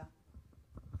 Yeah.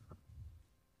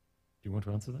 Do you want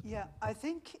to answer that? Yeah. I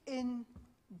think in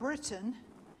Britain,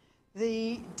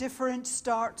 the difference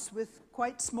starts with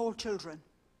quite small children,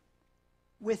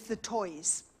 with the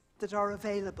toys that are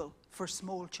available for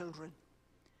small children.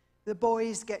 The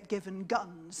boys get given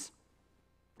guns,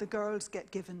 the girls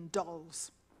get given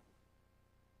dolls.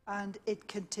 And it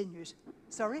continues.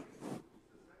 Sorry?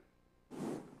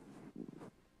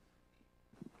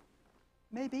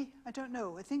 Maybe, I don't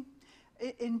know. I think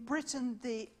in Britain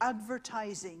the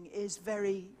advertising is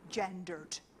very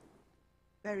gendered,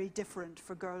 very different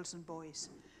for girls and boys.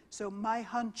 So my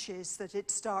hunch is that it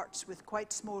starts with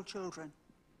quite small children.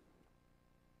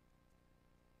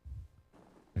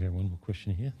 Okay, one more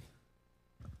question here.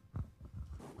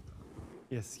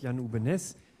 Yes, Jan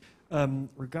Ubenes.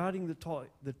 Regarding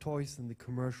the toys and the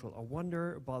commercial, I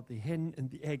wonder about the hen and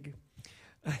the egg.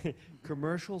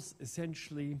 Commercials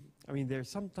essentially, I mean, they're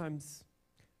sometimes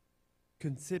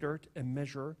considered a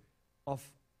measure of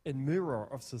a mirror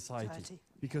of society.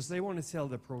 Because they want to sell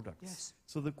their products. Yes.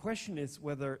 So the question is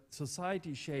whether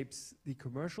society shapes the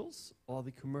commercials or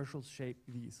the commercials shape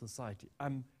the society.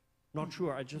 I'm not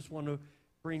sure. I just want to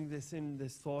bring this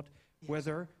thought, Yes.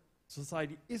 whether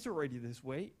society is already this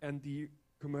way and the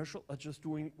commercial are just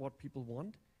doing what people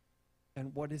want,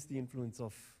 and what is the influence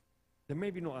of, there may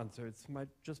be no answer, it might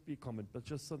just be a comment, but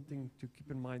just something to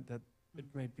keep in mind that it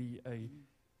might be a,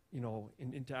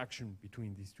 an interaction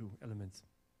between these two elements.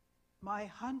 My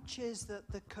hunch is that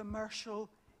the commercial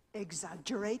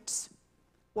exaggerates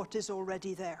what is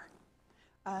already there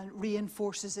and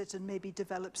reinforces it and maybe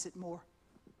develops it more.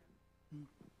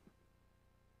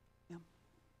 Yeah.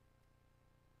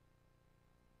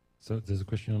 So there's a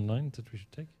question online that we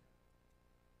should take?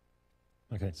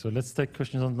 Okay, so let's take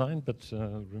questions online, but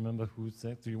remember who's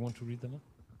there. Do you want to read them up?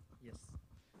 Yes.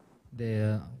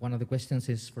 One of the questions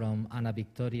is from Ana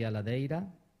Victoria Ladeira.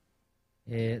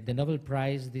 The Nobel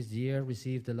Prize this year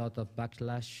received a lot of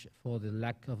backlash for the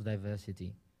lack of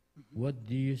diversity. What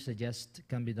do you suggest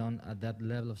can be done at that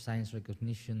level of science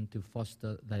recognition to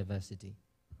foster diversity?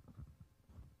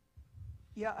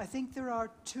 Yeah, I think there are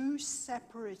two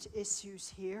separate issues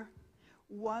here.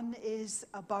 One is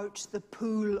about the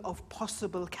pool of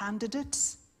possible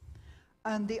candidates,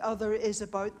 and the other is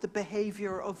about the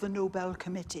behavior of the Nobel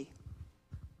Committee.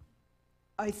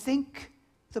 I think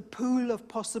the pool of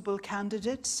possible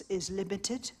candidates is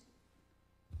limited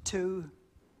to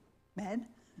men.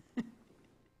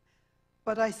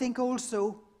 But I think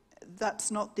also that's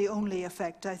not the only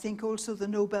effect. I think also the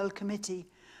Nobel Committee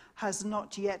has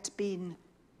not yet been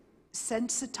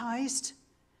sensitized,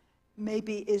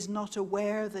 maybe is not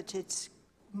aware that it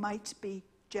might be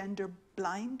gender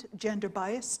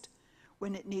biased,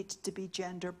 when it needs to be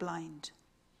gender blind.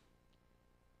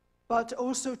 But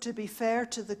also, to be fair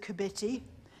to the committee,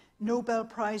 Nobel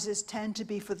Prizes tend to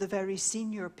be for the very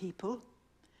senior people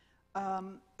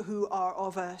who are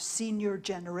of a senior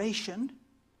generation,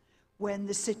 when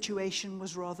the situation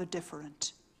was rather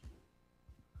different.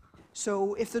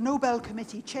 So if the Nobel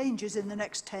Committee changes in the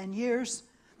next 10 years,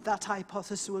 that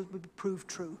hypothesis will be proved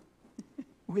true.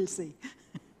 We'll see.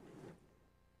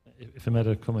 If I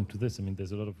might comment to this, I mean,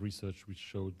 there's a lot of research which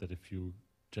showed that if you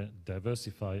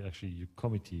diversify actually your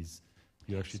committees,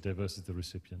 you actually diversify the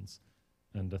recipients.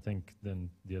 And I think then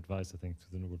the advice, I think,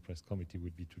 to the Nobel Prize Committee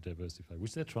would be to diversify,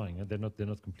 which they're trying. And they're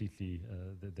not completely,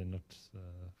 they're not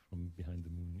from behind the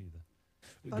moon either.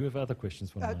 Do you have other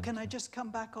questions? Can I just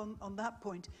come back on that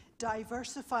point?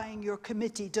 Diversifying your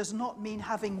committee does not mean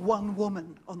having one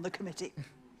woman on the committee,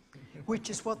 which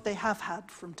is what they have had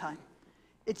from time.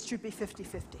 It should be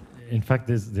 50-50. In fact,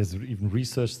 there's even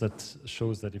research that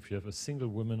shows that if you have a single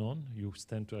woman on, you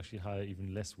tend to actually hire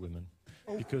even less women.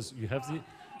 Because you have the...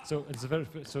 So it's a very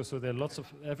so there are lots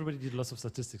of everybody did lots of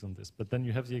statistics on this, but then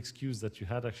you have the excuse that you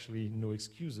had actually no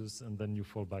excuses, and then you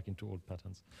fall back into old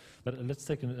patterns. But let's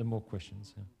take more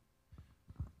questions. Yeah.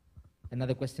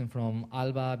 Another question from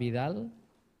Alba Vidal.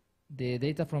 The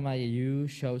data from IAU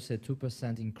shows a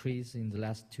 2% increase in the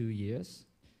last 2 years.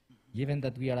 Given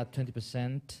that we are at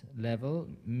 20% level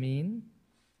mean,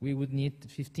 we would need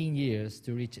 15 years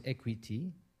to reach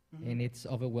equity, and it's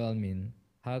overwhelming.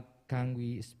 How can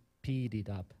we speed it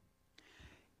up?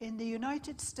 In the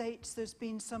United States, there's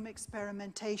been some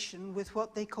experimentation with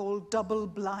what they call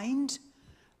double-blind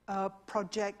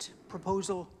project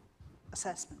proposal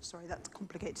assessment. Sorry, that's a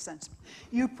complicated sentence.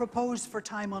 You propose for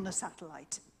time on a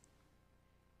satellite.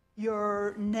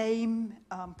 Your name,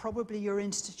 probably your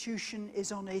institution,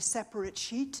 is on a separate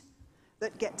sheet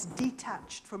that gets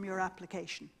detached from your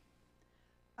application.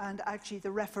 And actually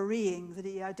the refereeing,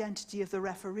 the identity of the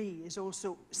referee is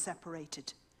also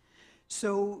separated.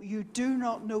 So you do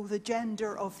not know the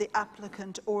gender of the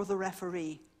applicant or the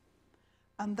referee.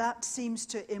 And that seems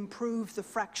to improve the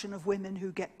fraction of women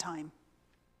who get time.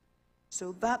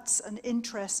 So that's an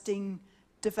interesting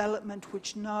development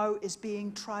which now is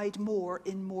being tried more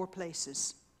in more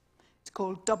places. It's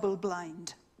called double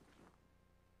blind.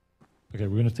 Okay,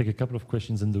 we're going to take a couple of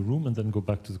questions in the room and then go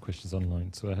back to the questions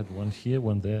online. So I had one here,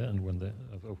 one there, and one there.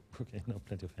 Oh, okay, now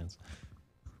plenty of hands.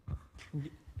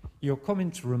 Your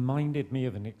comments reminded me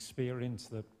of an experience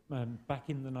that back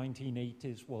in the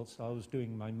 1980s, whilst I was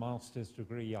doing my master's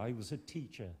degree, I was a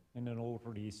teacher in an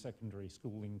ordinary secondary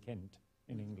school in Kent,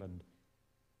 in England.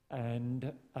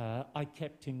 And I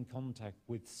kept in contact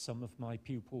with some of my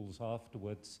pupils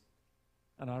afterwards.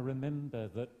 And I remember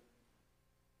that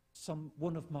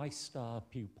one of my star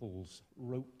pupils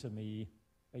wrote to me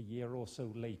a year or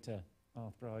so later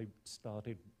after I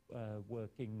started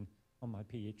working on my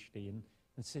PhD and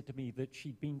said to me that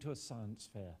she'd been to a science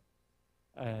fair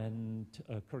and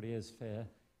a careers fair,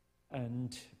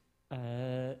 and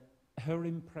her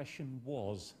impression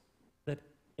was that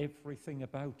everything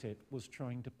about it was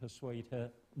trying to persuade her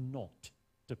not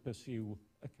to pursue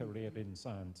a career in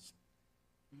science.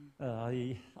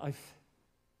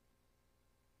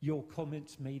 Your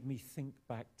comments made me think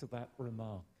back to that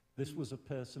remark. This was a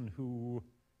person who,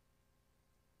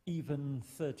 even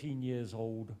 13 years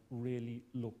old, really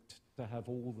looked to have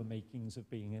all the makings of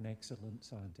being an excellent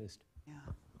scientist.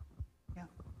 Yeah, yeah.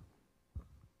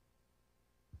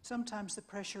 Sometimes the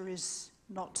pressure is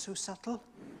not so subtle.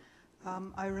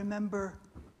 I remember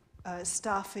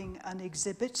staffing an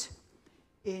exhibit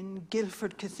in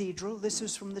Guildford Cathedral. This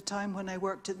was from the time when I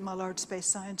worked at Mullard Space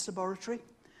Science Laboratory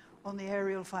on the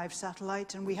Ariel 5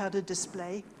 satellite, and we had a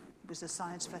display. It was a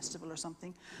science festival or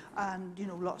something, and you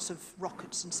know, lots of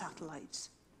rockets and satellites.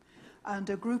 And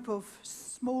a group of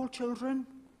small children,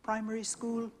 primary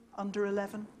school, under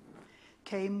 11,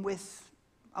 came with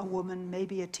a woman,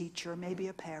 maybe a teacher, maybe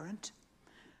a parent.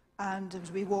 And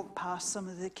as we walked past, some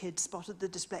of the kids spotted the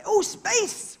display. Oh,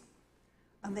 space!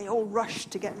 And they all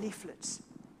rushed to get leaflets.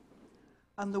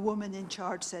 And the woman in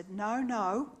charge said,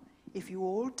 now, if you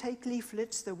all take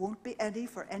leaflets, there won't be any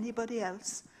for anybody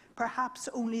else, perhaps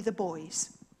only the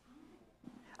boys.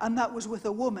 And that was with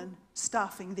a woman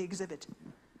staffing the exhibit.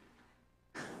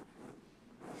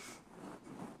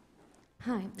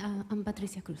 Hi, I'm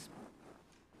Patricia Cruz.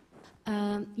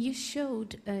 You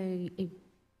showed a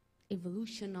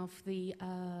evolution of the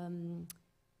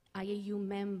IAU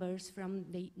members from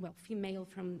the, female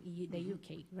from the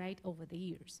UK, right, over the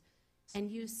years. And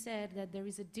you said that there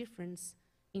is a difference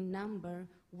in number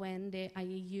when the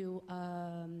IAU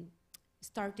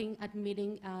starting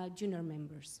admitting junior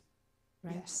members,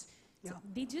 right? Yes. Yeah. So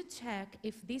did you check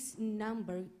if this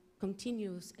number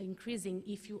continues increasing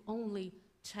if you only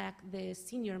check the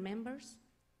senior members?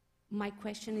 My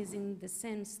question is in the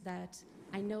sense that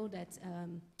I know that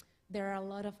there are a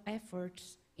lot of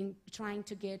efforts in trying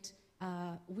to get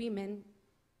women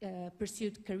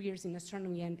pursued careers in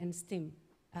astronomy and STEM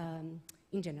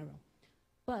in general.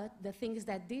 But the thing is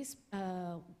that these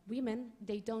women,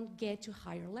 they don't get to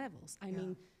higher levels. I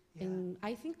mean,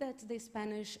 I think that the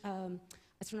Spanish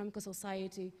Astronomical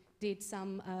Society did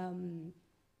some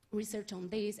research on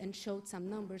this and showed some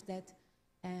numbers that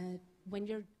when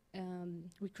you're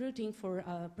recruiting for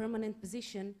a permanent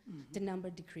position, the number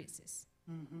decreases.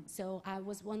 So I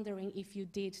was wondering if you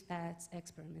did that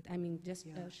experiment. I mean, just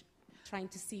trying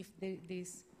to see if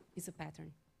this is a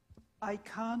pattern. I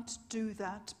can't do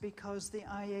that because the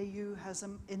IAU has,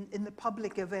 in the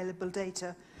public available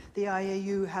data, the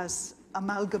IAU has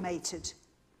amalgamated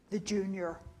the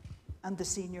junior and the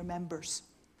senior members.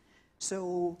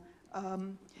 So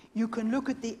you can look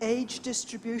at the age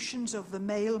distributions of the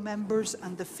male members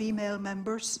and the female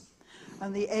members,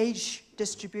 and the age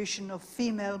distribution of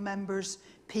female members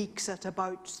peaks at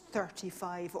about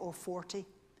 35 or 40.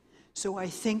 So I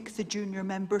think the junior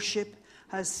membership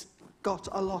has got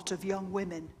a lot of young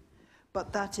women,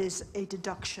 but that is a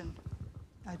deduction.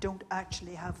 I don't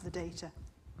actually have the data.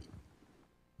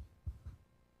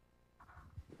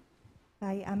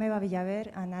 Hi, I'm Eva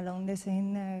Villaver, and along the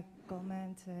same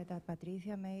comment that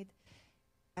Patricia made,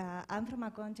 I'm from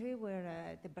a country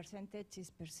where the percentage is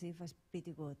perceived as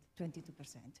pretty good,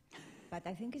 22%. But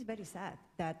I think it's very sad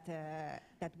that,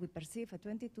 that we perceive a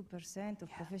 22% of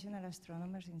professional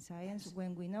astronomers in science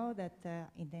when we know that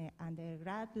in the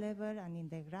undergrad level and in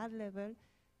the grad level,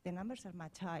 the numbers are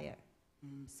much higher.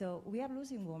 So we are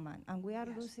losing women, and we are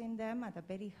losing them at a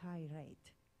very high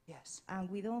rate. Yes. And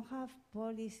we don't have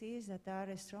policies that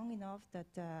are strong enough that,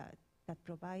 that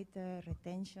provide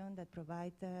retention, that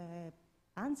provide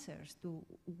answers to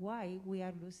why we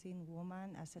are losing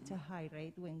women at such a high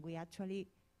rate when we actually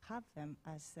have them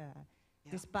as,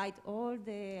 despite all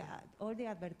the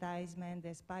advertisement,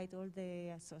 despite all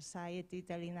the society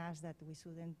telling us that we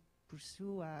shouldn't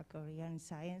pursue a career in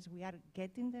science, we are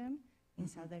getting them in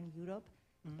Southern Europe,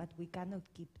 but we cannot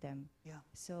keep them.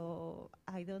 So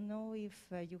I don't know if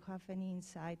you have any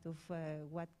insight of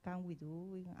what can we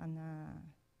do.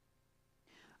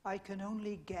 I can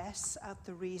only guess at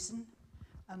the reason,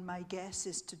 and my guess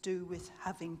is to do with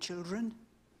having children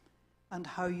and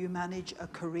how you manage a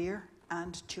career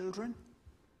and children,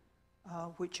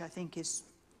 which I think is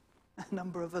a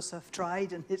number of us have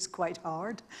tried, and it's quite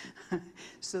hard.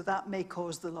 So that may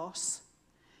cause the loss.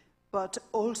 But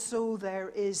also there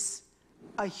is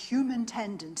a human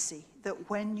tendency that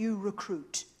when you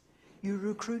recruit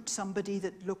somebody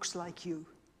that looks like you.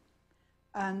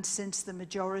 And since the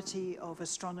majority of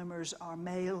astronomers are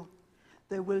male,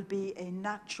 there will be a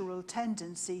natural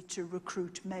tendency to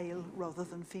recruit male rather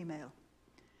than female,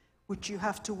 which you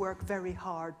have to work very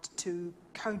hard to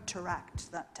counteract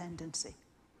that tendency.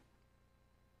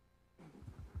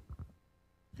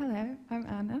 Hello, I'm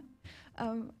Anna.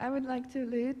 I would like to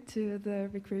allude to the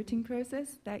recruiting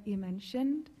process that you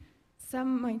mentioned.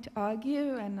 Some might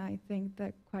argue, and I think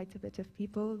that quite a bit of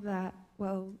people, that,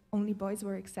 well, only boys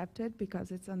were accepted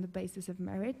because it's on the basis of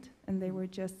merit, and they were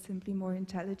just simply more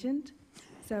intelligent.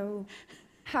 So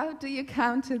how do you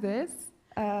counter this?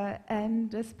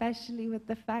 And especially with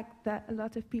the fact that a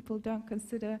lot of people don't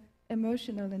consider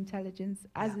emotional intelligence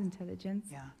as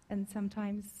intelligence, and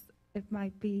sometimes it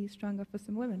might be stronger for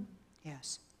some women.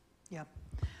 Yes, yeah.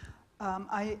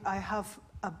 I have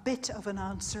a bit of an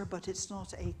answer, but it's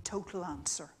not a total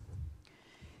answer.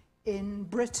 In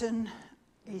Britain,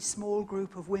 a small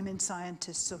group of women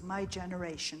scientists of my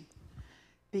generation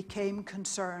became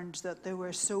concerned that there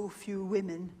were so few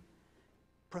women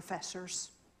professors,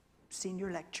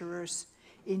 senior lecturers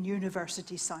in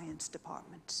university science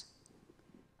departments.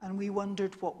 And we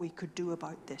wondered what we could do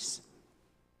about this.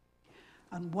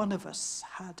 And one of us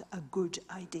had a good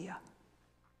idea.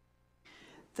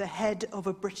 The head of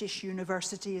a British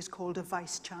university is called a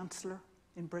vice-chancellor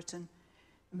in Britain.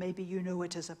 Maybe you know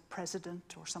it as a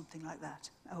president or something like that.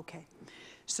 Okay.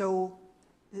 So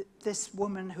this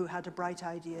woman who had a bright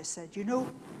idea said, you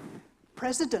know,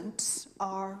 presidents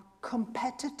are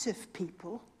competitive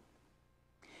people.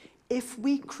 If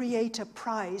we create a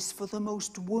prize for the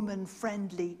most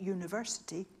woman-friendly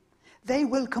university, they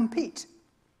will compete.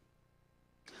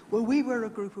 Well, we were a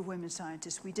group of women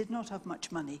scientists. We did not have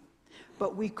much money,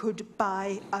 but we could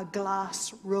buy a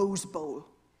glass rose bowl.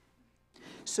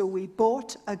 So we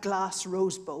bought a glass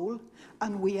rose bowl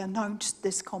and we announced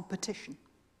this competition.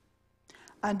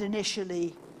 And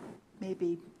initially,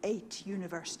 maybe 8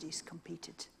 universities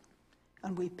competed.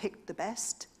 And we picked the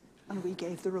best and we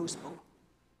gave the rose bowl.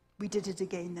 We did it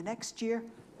again the next year,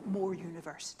 more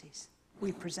universities.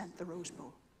 We present the rose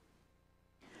bowl.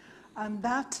 And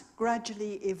that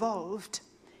gradually evolved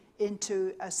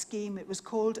into a scheme. It was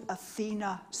called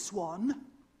Athena Swan.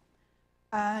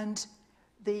 And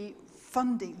the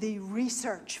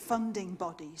research funding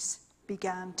bodies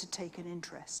began to take an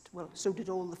interest. Well, so did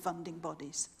all the funding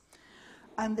bodies.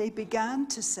 And they began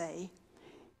to say,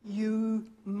 you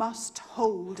must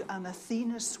hold an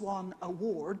Athena Swan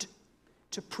award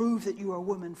to prove that you are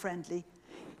woman-friendly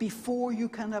before you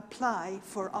can apply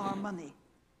for our money.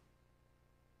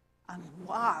 And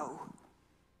wow,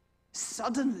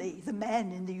 suddenly the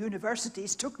men in the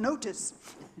universities took notice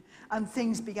and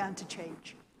things began to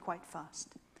change quite fast.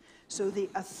 So the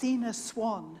Athena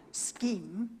Swan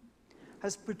scheme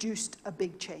has produced a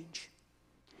big change.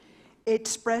 It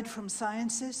spread from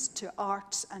sciences to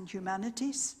arts and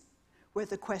humanities, where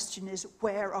the question is,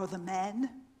 where are the men,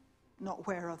 not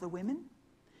where are the women?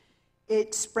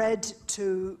 It spread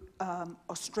to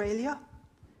Australia,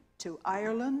 to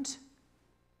Ireland,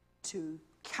 to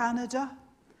Canada,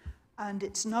 and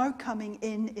it's now coming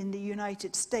in the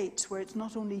United States, where it's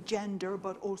not only gender,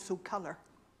 but also colour.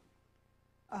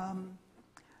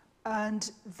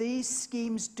 And these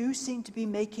schemes do seem to be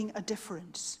making a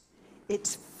difference.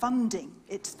 It's funding,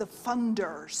 it's the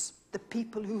funders, the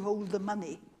people who hold the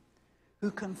money,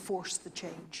 who can force the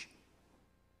change.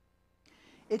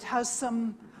 It has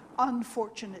some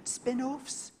unfortunate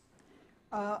spin-offs.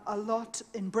 A lot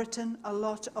in Britain, a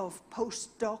lot of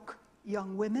postdoc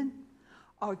young women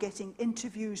are getting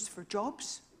interviews for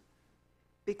jobs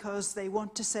because they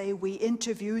want to say, we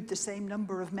interviewed the same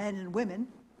number of men and women,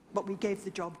 but we gave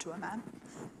the job to a man.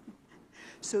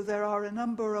 So there are a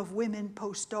number of women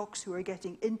postdocs who are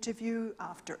getting interview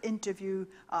after interview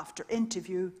after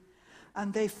interview,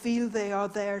 and they feel they are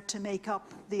there to make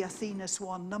up the Athena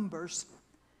Swan numbers,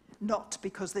 not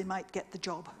because they might get the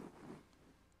job.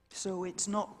 So it's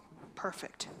not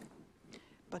perfect,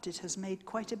 but it has made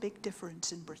quite a big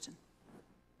difference in Britain.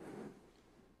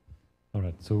 All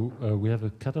right, so we have a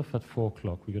cutoff at 4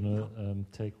 o'clock. We're going to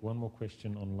take one more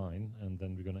question online, and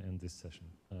then we're going to end this session.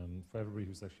 For everybody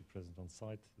who's actually present on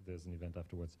site, there's an event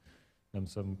afterwards.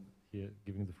 So I'm here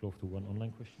giving the floor to one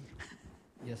online question.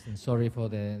 Yes, and sorry for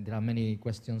there are many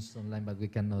questions online, but we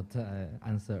cannot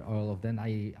answer all of them.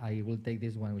 I will take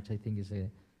this one, which I think is an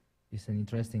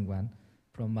interesting one.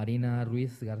 From Marina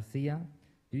Ruiz Garcia,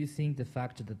 do you think the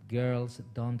fact that girls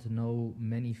don't know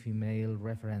many female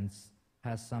references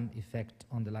has some effect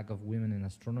on the lack of women in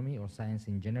astronomy or science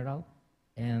in general?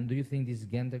 And do you think this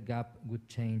gender gap would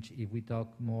change if we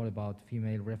talk more about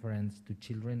female reference to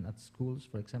children at schools,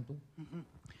 for example? Mm-hmm.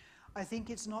 I think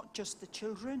it's not just the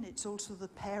children, it's also the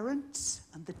parents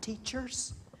and the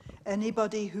teachers,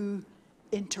 anybody who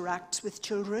interacts with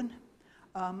children.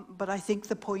 But I think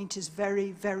the point is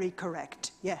very, very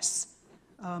correct, yes.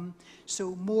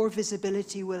 So more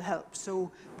visibility will help.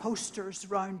 So posters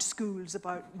around schools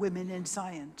about women in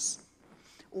science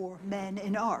or men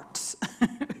in arts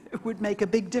would make a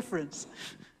big difference.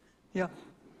 Yeah.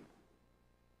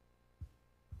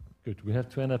 Good. We have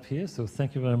to end up here. So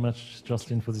thank you very much,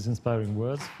 Jocelyn, for these inspiring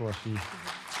words, for actually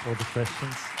all the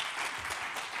questions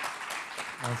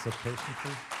answered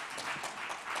patiently.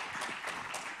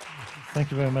 Thank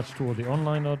you very much to all the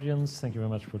online audience. Thank you very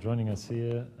much for joining us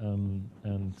here.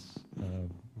 And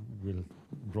we'll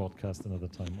broadcast another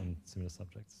time on similar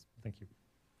subjects. Thank you.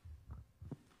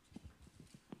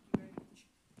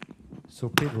 So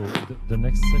Pedro, the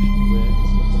next session,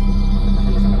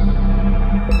 where is it?